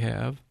influence we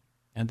have.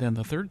 And then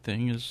the third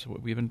thing is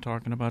what we've been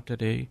talking about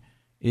today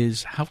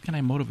is how can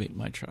I motivate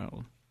my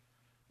child?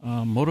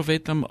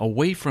 Motivate them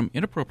away from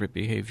inappropriate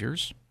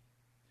behaviors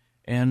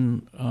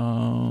and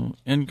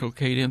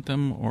inculcate in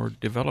them or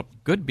develop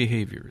good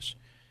behaviors.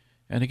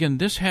 And again,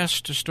 this has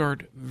to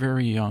start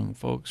very young,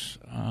 folks.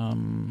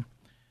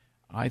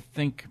 I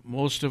think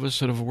most of us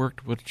that have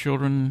worked with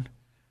children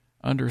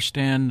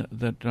understand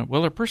that,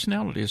 their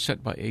personality is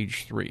set by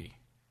age 3.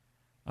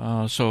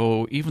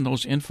 So even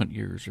those infant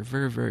years are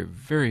very, very,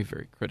 very,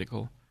 very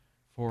critical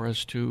for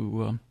us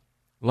to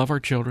love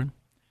our children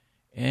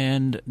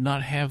and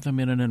not have them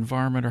in an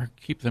environment or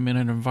keep them in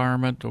an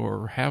environment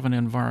or have an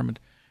environment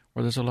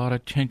where there's a lot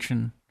of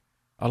tension,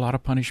 a lot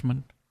of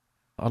punishment,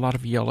 a lot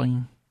of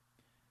yelling.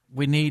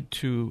 We need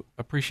to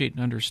appreciate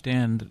and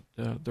understand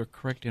the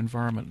correct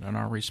environment, and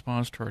our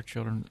response to our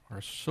children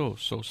are so,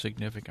 so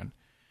significant.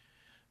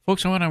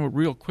 Folks, I want to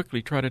real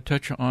quickly try to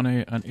touch on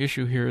an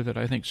issue here that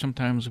I think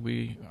sometimes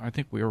we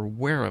are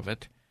aware of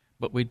it,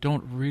 but we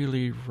don't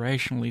really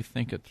rationally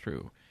think it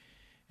through.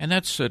 And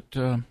that's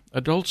that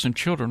adults and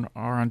children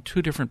are on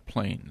two different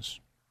planes.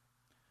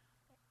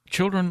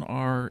 Children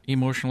are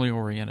emotionally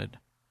oriented.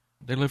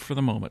 They live for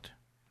the moment.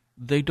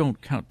 They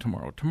don't count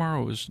tomorrow.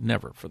 Tomorrow is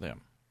never for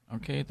them.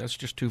 Okay? That's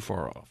just too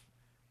far off.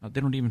 They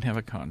don't even have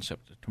a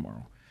concept of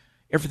tomorrow.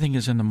 Everything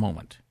is in the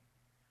moment.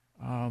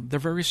 They're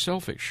very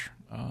selfish,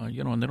 and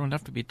they don't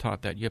have to be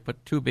taught that. You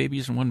put 2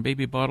 babies in one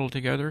baby bottle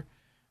together,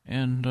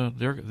 and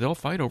they'll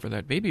fight over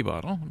that baby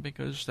bottle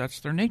because that's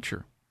their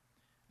nature.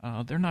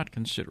 They're not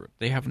considerate.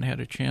 They haven't had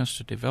a chance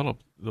to develop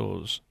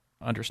those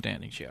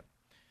understandings yet.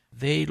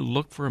 They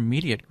look for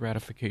immediate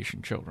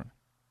gratification, children.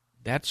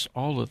 That's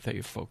all that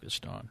they've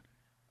focused on.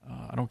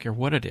 I don't care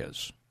what it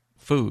is,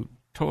 food,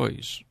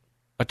 toys,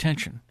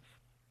 attention.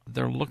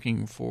 They're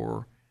looking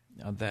for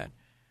that.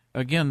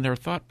 Again, their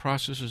thought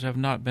processes have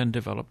not been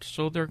developed,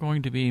 so they're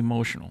going to be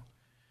emotional.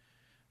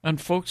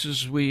 And folks,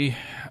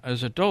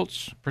 as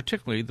adults,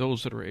 particularly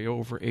those that are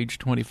over age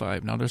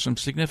 25, now there's some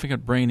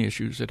significant brain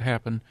issues that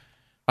happen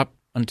up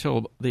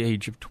until the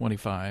age of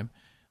 25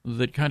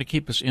 that kind of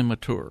keep us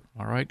immature,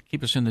 all right,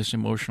 keep us in this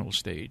emotional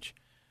stage.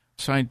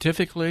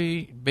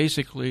 Scientifically,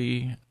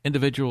 basically,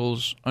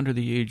 individuals under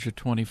the age of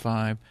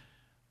 25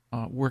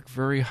 work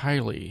very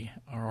highly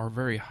or are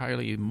very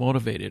highly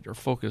motivated or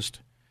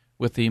focused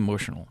with the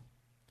emotional.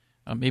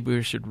 Maybe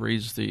we should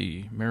raise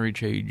the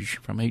marriage age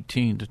from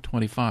 18 to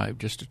 25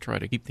 just to try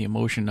to keep the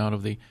emotion out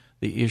of the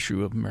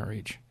issue of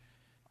marriage.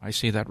 I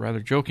say that rather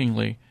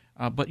jokingly,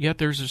 but yet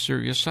there's a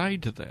serious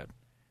side to that.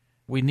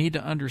 We need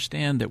to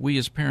understand that we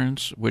as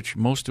parents, which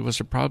most of us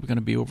are probably going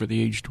to be over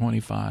the age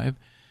 25,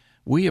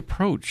 we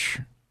approach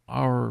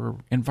our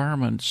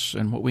environments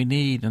and what we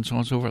need and so on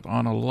and so forth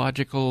on a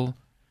logical,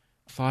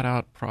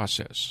 thought-out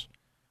process.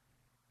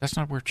 That's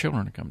not where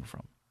children are coming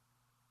from.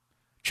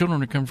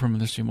 Children are coming from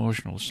this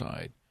emotional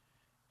side.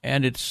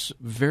 And it's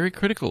very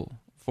critical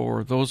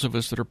for those of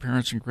us that are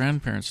parents and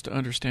grandparents to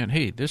understand,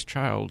 hey, this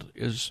child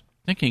is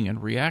thinking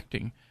and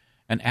reacting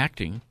and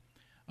acting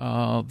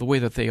the way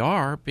that they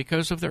are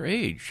because of their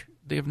age.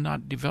 They have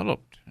not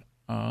developed.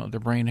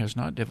 Their brain has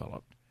not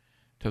developed.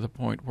 to the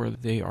point where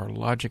they are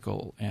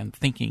logical and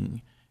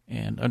thinking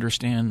and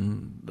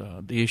understand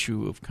the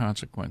issue of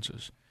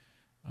consequences.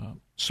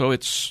 So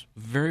it's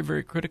very,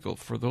 very critical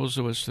for those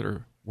of us that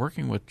are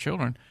working with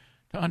children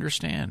to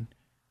understand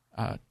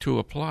to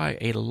apply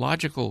a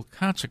logical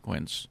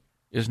consequence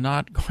is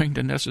not going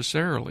to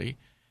necessarily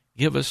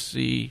give us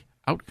the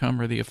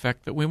outcome or the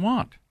effect that we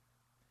want.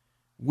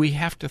 We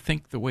have to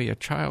think the way a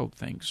child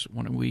thinks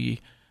when we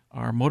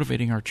are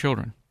motivating our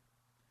children.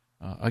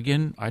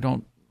 Again, I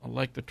don't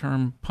like the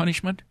term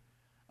punishment,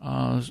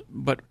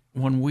 but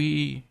when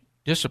we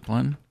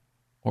discipline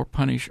or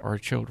punish our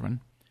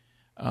children,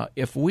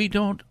 if we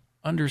don't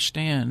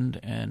understand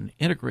and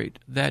integrate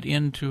that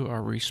into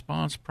our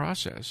response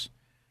process,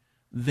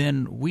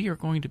 then we are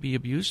going to be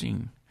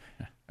abusing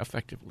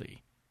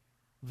effectively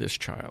this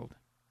child.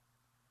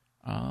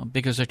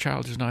 Because a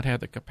child does not have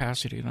the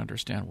capacity to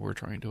understand what we're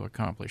trying to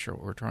accomplish or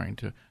what we're trying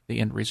to, the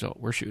end result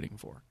we're shooting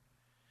for.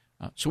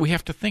 So we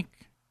have to think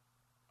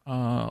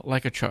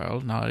like a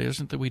child. Now, it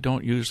isn't that we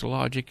don't use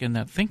logic in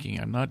that thinking.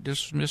 I'm not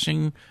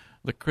dismissing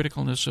the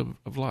criticalness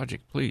of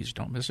logic. Please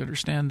don't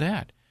misunderstand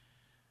that.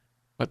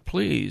 But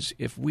please,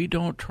 if we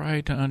don't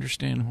try to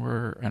understand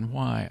where and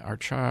why our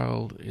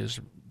child is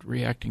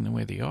reacting the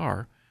way they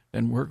are,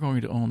 then we're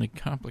going to only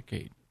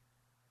complicate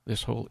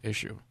this whole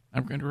issue.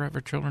 I'm going to drive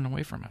our children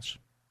away from us.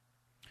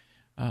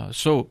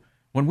 So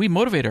when we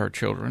motivate our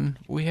children,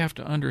 we have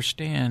to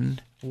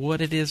understand what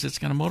it is that's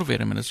going to motivate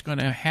them, and it's going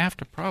to have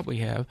to probably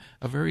have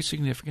a very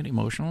significant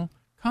emotional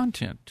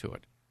content to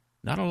it.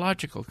 Not a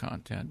logical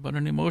content, but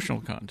an emotional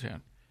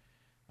content.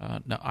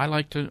 Now, I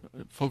like to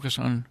focus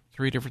on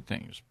three different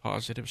things: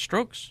 positive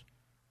strokes,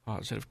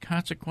 positive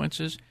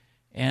consequences,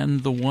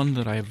 and the one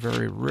that I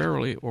very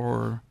rarely,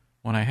 or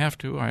when I have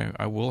to,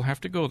 I will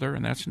have to go there,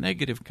 and that's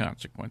negative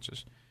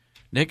consequences.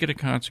 Negative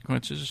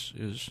consequences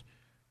is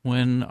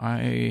when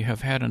I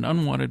have had an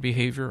unwanted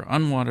behavior,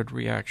 unwanted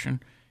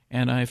reaction,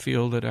 and I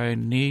feel that I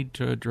need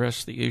to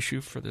address the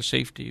issue for the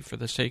safety, for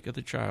the sake of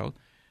the child,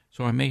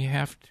 so I may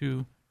have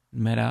to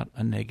met out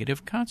a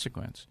negative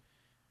consequence.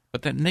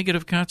 But that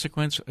negative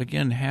consequence,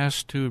 again,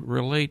 has to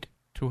relate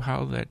to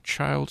how that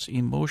child's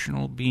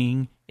emotional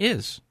being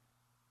is.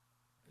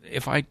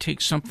 If I take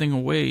something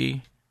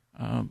away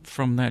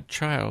from that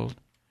child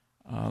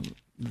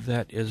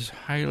that is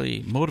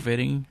highly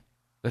motivating,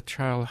 the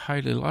child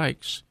highly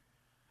likes,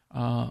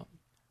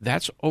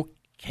 that's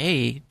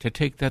okay to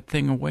take that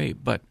thing away.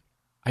 But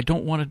I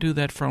don't want to do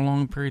that for a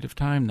long period of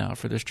time now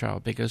for this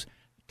child, because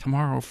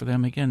tomorrow for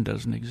them, again,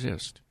 doesn't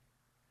exist.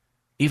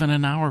 Even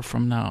an hour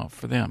from now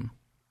for them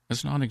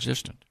is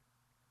non-existent.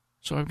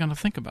 So I've got to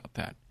think about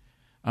that.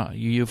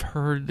 You've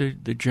heard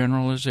the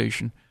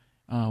generalization.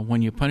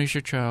 When you punish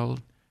a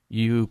child,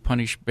 you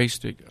punish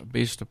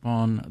based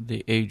upon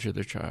the age of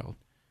the child.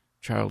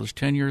 Child is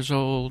 10 years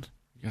old,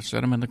 you can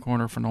set them in the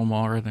corner for no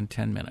more than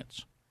 10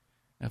 minutes.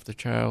 If the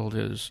child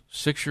is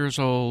 6 years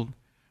old,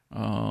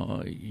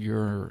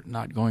 you're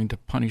not going to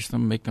punish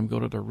them, make them go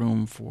to their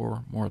room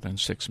for more than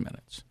 6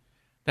 minutes.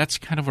 That's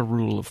kind of a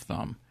rule of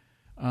thumb.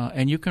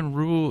 And you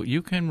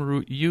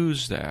can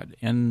use that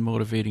in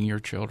motivating your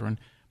children,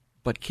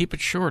 but keep it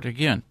short.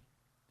 Again,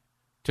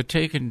 to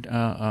take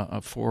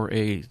for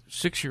a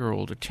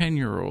 6-year-old, a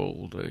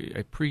 10-year-old,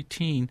 a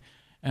preteen,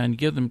 and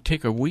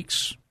take a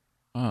week's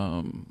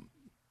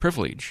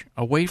privilege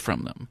away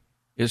from them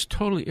is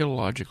totally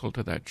illogical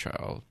to that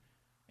child,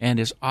 and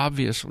is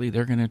obviously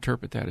they're going to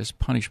interpret that as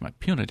punishment,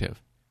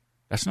 punitive.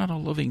 That's not a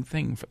loving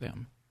thing for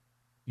them.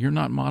 You're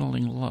not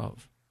modeling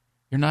love.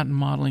 You're not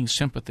modeling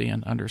sympathy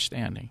and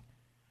understanding.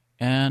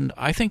 And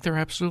I think they're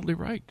absolutely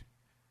right.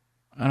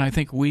 And I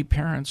think we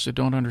parents that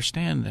don't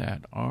understand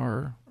that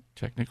are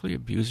technically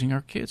abusing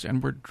our kids,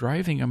 and we're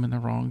driving them in the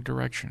wrong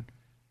direction.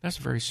 That's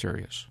very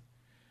serious.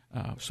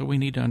 So we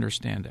need to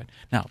understand that.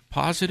 Now,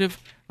 positive,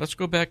 let's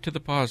go back to the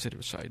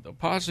positive side, though.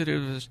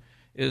 Positive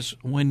is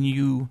when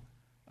you,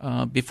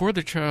 before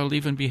the child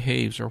even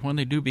behaves, or when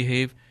they do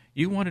behave,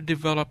 you want to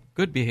develop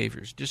good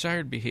behaviors,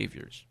 desired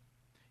behaviors.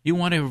 You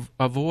want to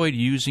avoid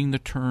using the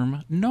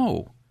term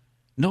no.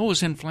 No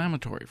is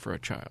inflammatory for a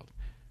child.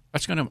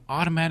 That's going to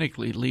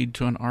automatically lead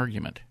to an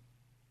argument.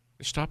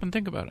 Stop and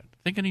think about it.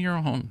 Think in your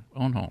own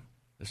home.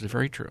 This is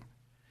very true.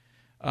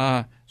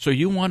 So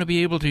you want to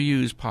be able to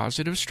use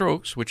positive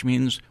strokes, which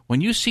means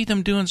when you see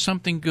them doing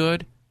something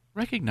good,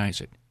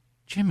 recognize it.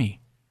 Jimmy,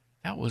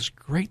 that was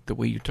great the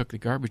way you took the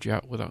garbage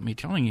out without me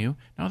telling you.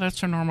 Now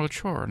that's a normal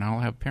chore. And I'll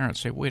have parents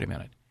say, wait a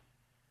minute.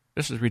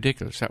 This is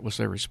ridiculous. That was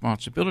their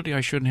responsibility.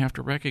 I shouldn't have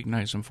to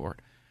recognize them for it.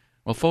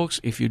 Well, folks,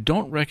 if you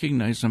don't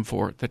recognize them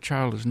for it, the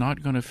child is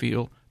not going to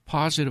feel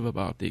positive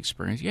about the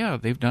experience. Yeah,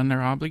 they've done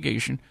their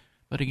obligation,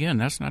 but again,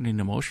 that's not an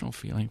emotional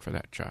feeling for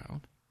that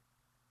child.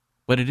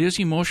 But it is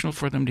emotional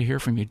for them to hear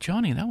from you,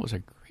 Johnny, that was a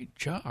great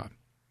job.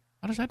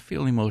 How does that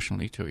feel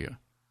emotionally to you?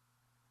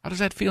 How does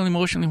that feel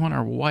emotionally when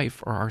our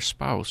wife or our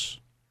spouse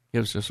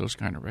gives us those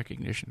kind of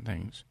recognition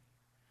things?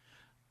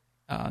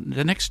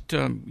 The next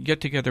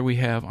get-together we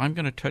have, I'm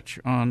going to touch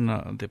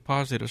on the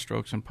positive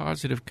strokes and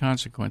positive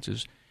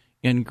consequences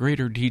in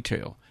greater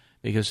detail.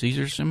 because these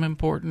are some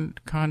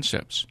important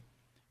concepts.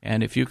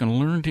 And if you can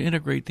learn to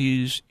integrate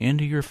these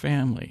into your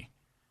family,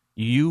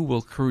 you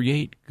will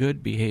create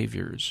good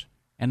behaviors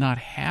and not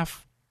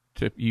have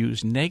to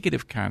use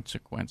negative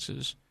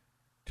consequences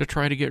to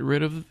try to get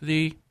rid of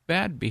the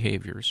bad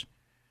behaviors.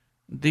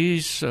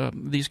 These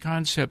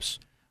concepts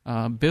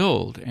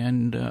build,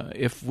 and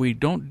if we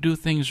don't do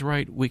things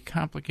right, we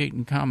complicate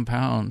and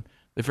compound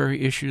the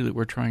very issue that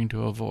we're trying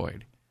to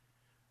avoid.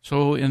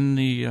 So in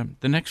the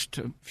next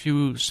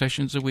few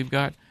sessions that we've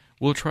got,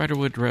 we'll try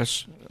to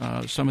address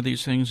some of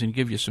these things and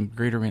give you some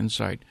greater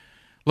insight.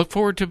 Look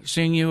forward to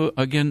seeing you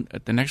again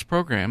at the next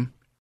program.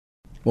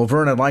 Well,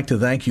 Vern, I'd like to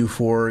thank you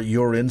for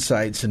your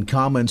insights and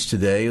comments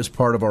today as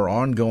part of our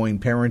ongoing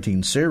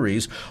parenting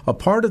series, a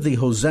part of the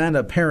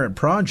Hosanna Parent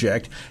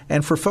Project.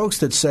 And for folks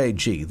that say,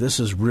 gee, this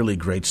is really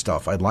great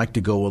stuff, I'd like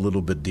to go a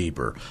little bit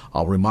deeper,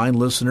 I'll remind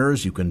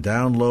listeners you can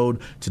download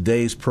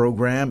today's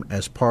program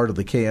as part of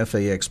the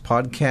KFAX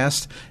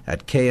podcast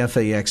at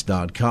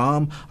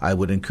kfax.com. I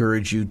would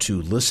encourage you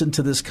to listen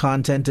to this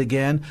content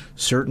again,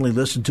 certainly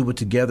listen to it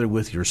together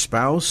with your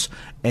spouse,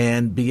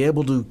 and be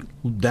able to,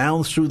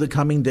 down through the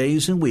coming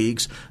days and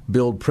weeks,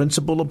 build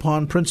principle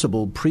upon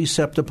principle,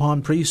 precept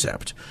upon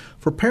precept.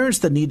 For parents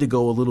that need to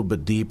go a little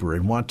bit deeper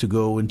and want to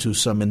go into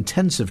some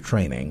intensive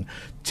training,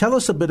 tell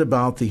us a bit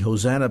about the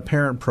Hosanna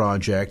Parent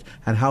Project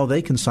and how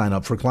they can sign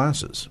up for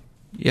classes.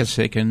 Yes,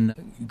 they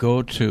can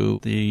go to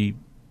the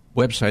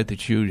website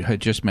that you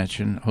had just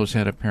mentioned,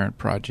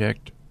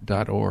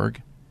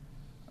 hosannaparentproject.org.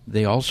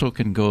 They also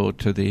can go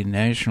to the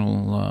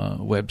national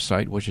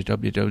website, which is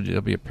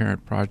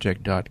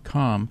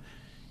www.parentproject.com,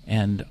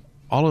 and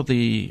all of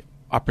the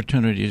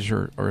opportunities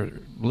are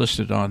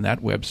listed on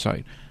that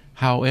website.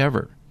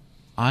 However,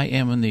 I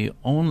am the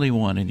only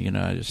one in the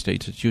United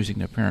States that's using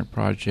the Parent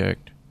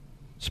Project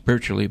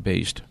spiritually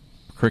based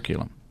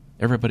curriculum.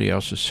 Everybody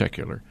else is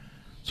secular.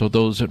 So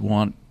those that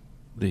want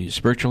the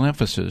spiritual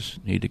emphasis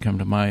need to come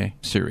to my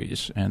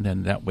series, and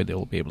then that way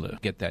they'll be able to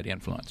get that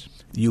influence.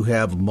 You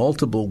have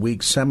multiple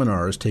week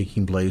seminars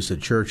taking place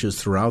at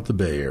churches throughout the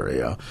Bay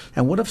Area.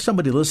 And what if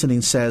somebody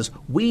listening says,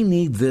 we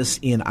need this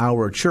in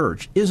our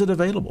church? Is it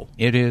available?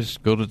 It is.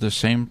 Go to the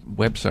same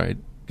website.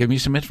 Give me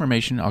some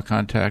information. I'll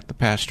contact the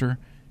pastor,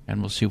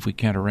 and we'll see if we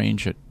can't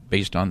arrange it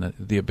based on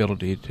the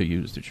ability to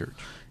use the church.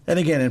 And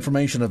again,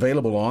 information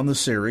available on the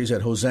series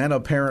at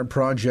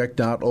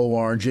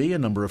hosannaparentproject.org. A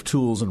number of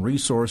tools and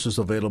resources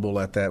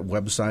available at that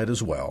website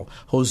as well.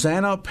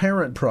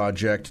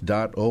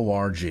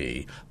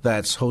 hosannaparentproject.org.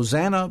 That's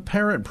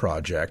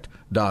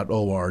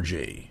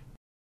hosannaparentproject.org.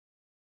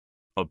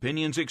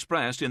 Opinions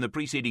expressed in the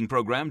preceding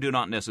program do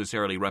not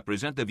necessarily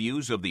represent the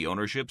views of the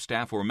ownership,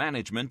 staff, or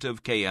management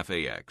of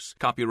KFAX.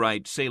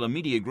 Copyright Salem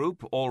Media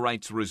Group, all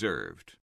rights reserved.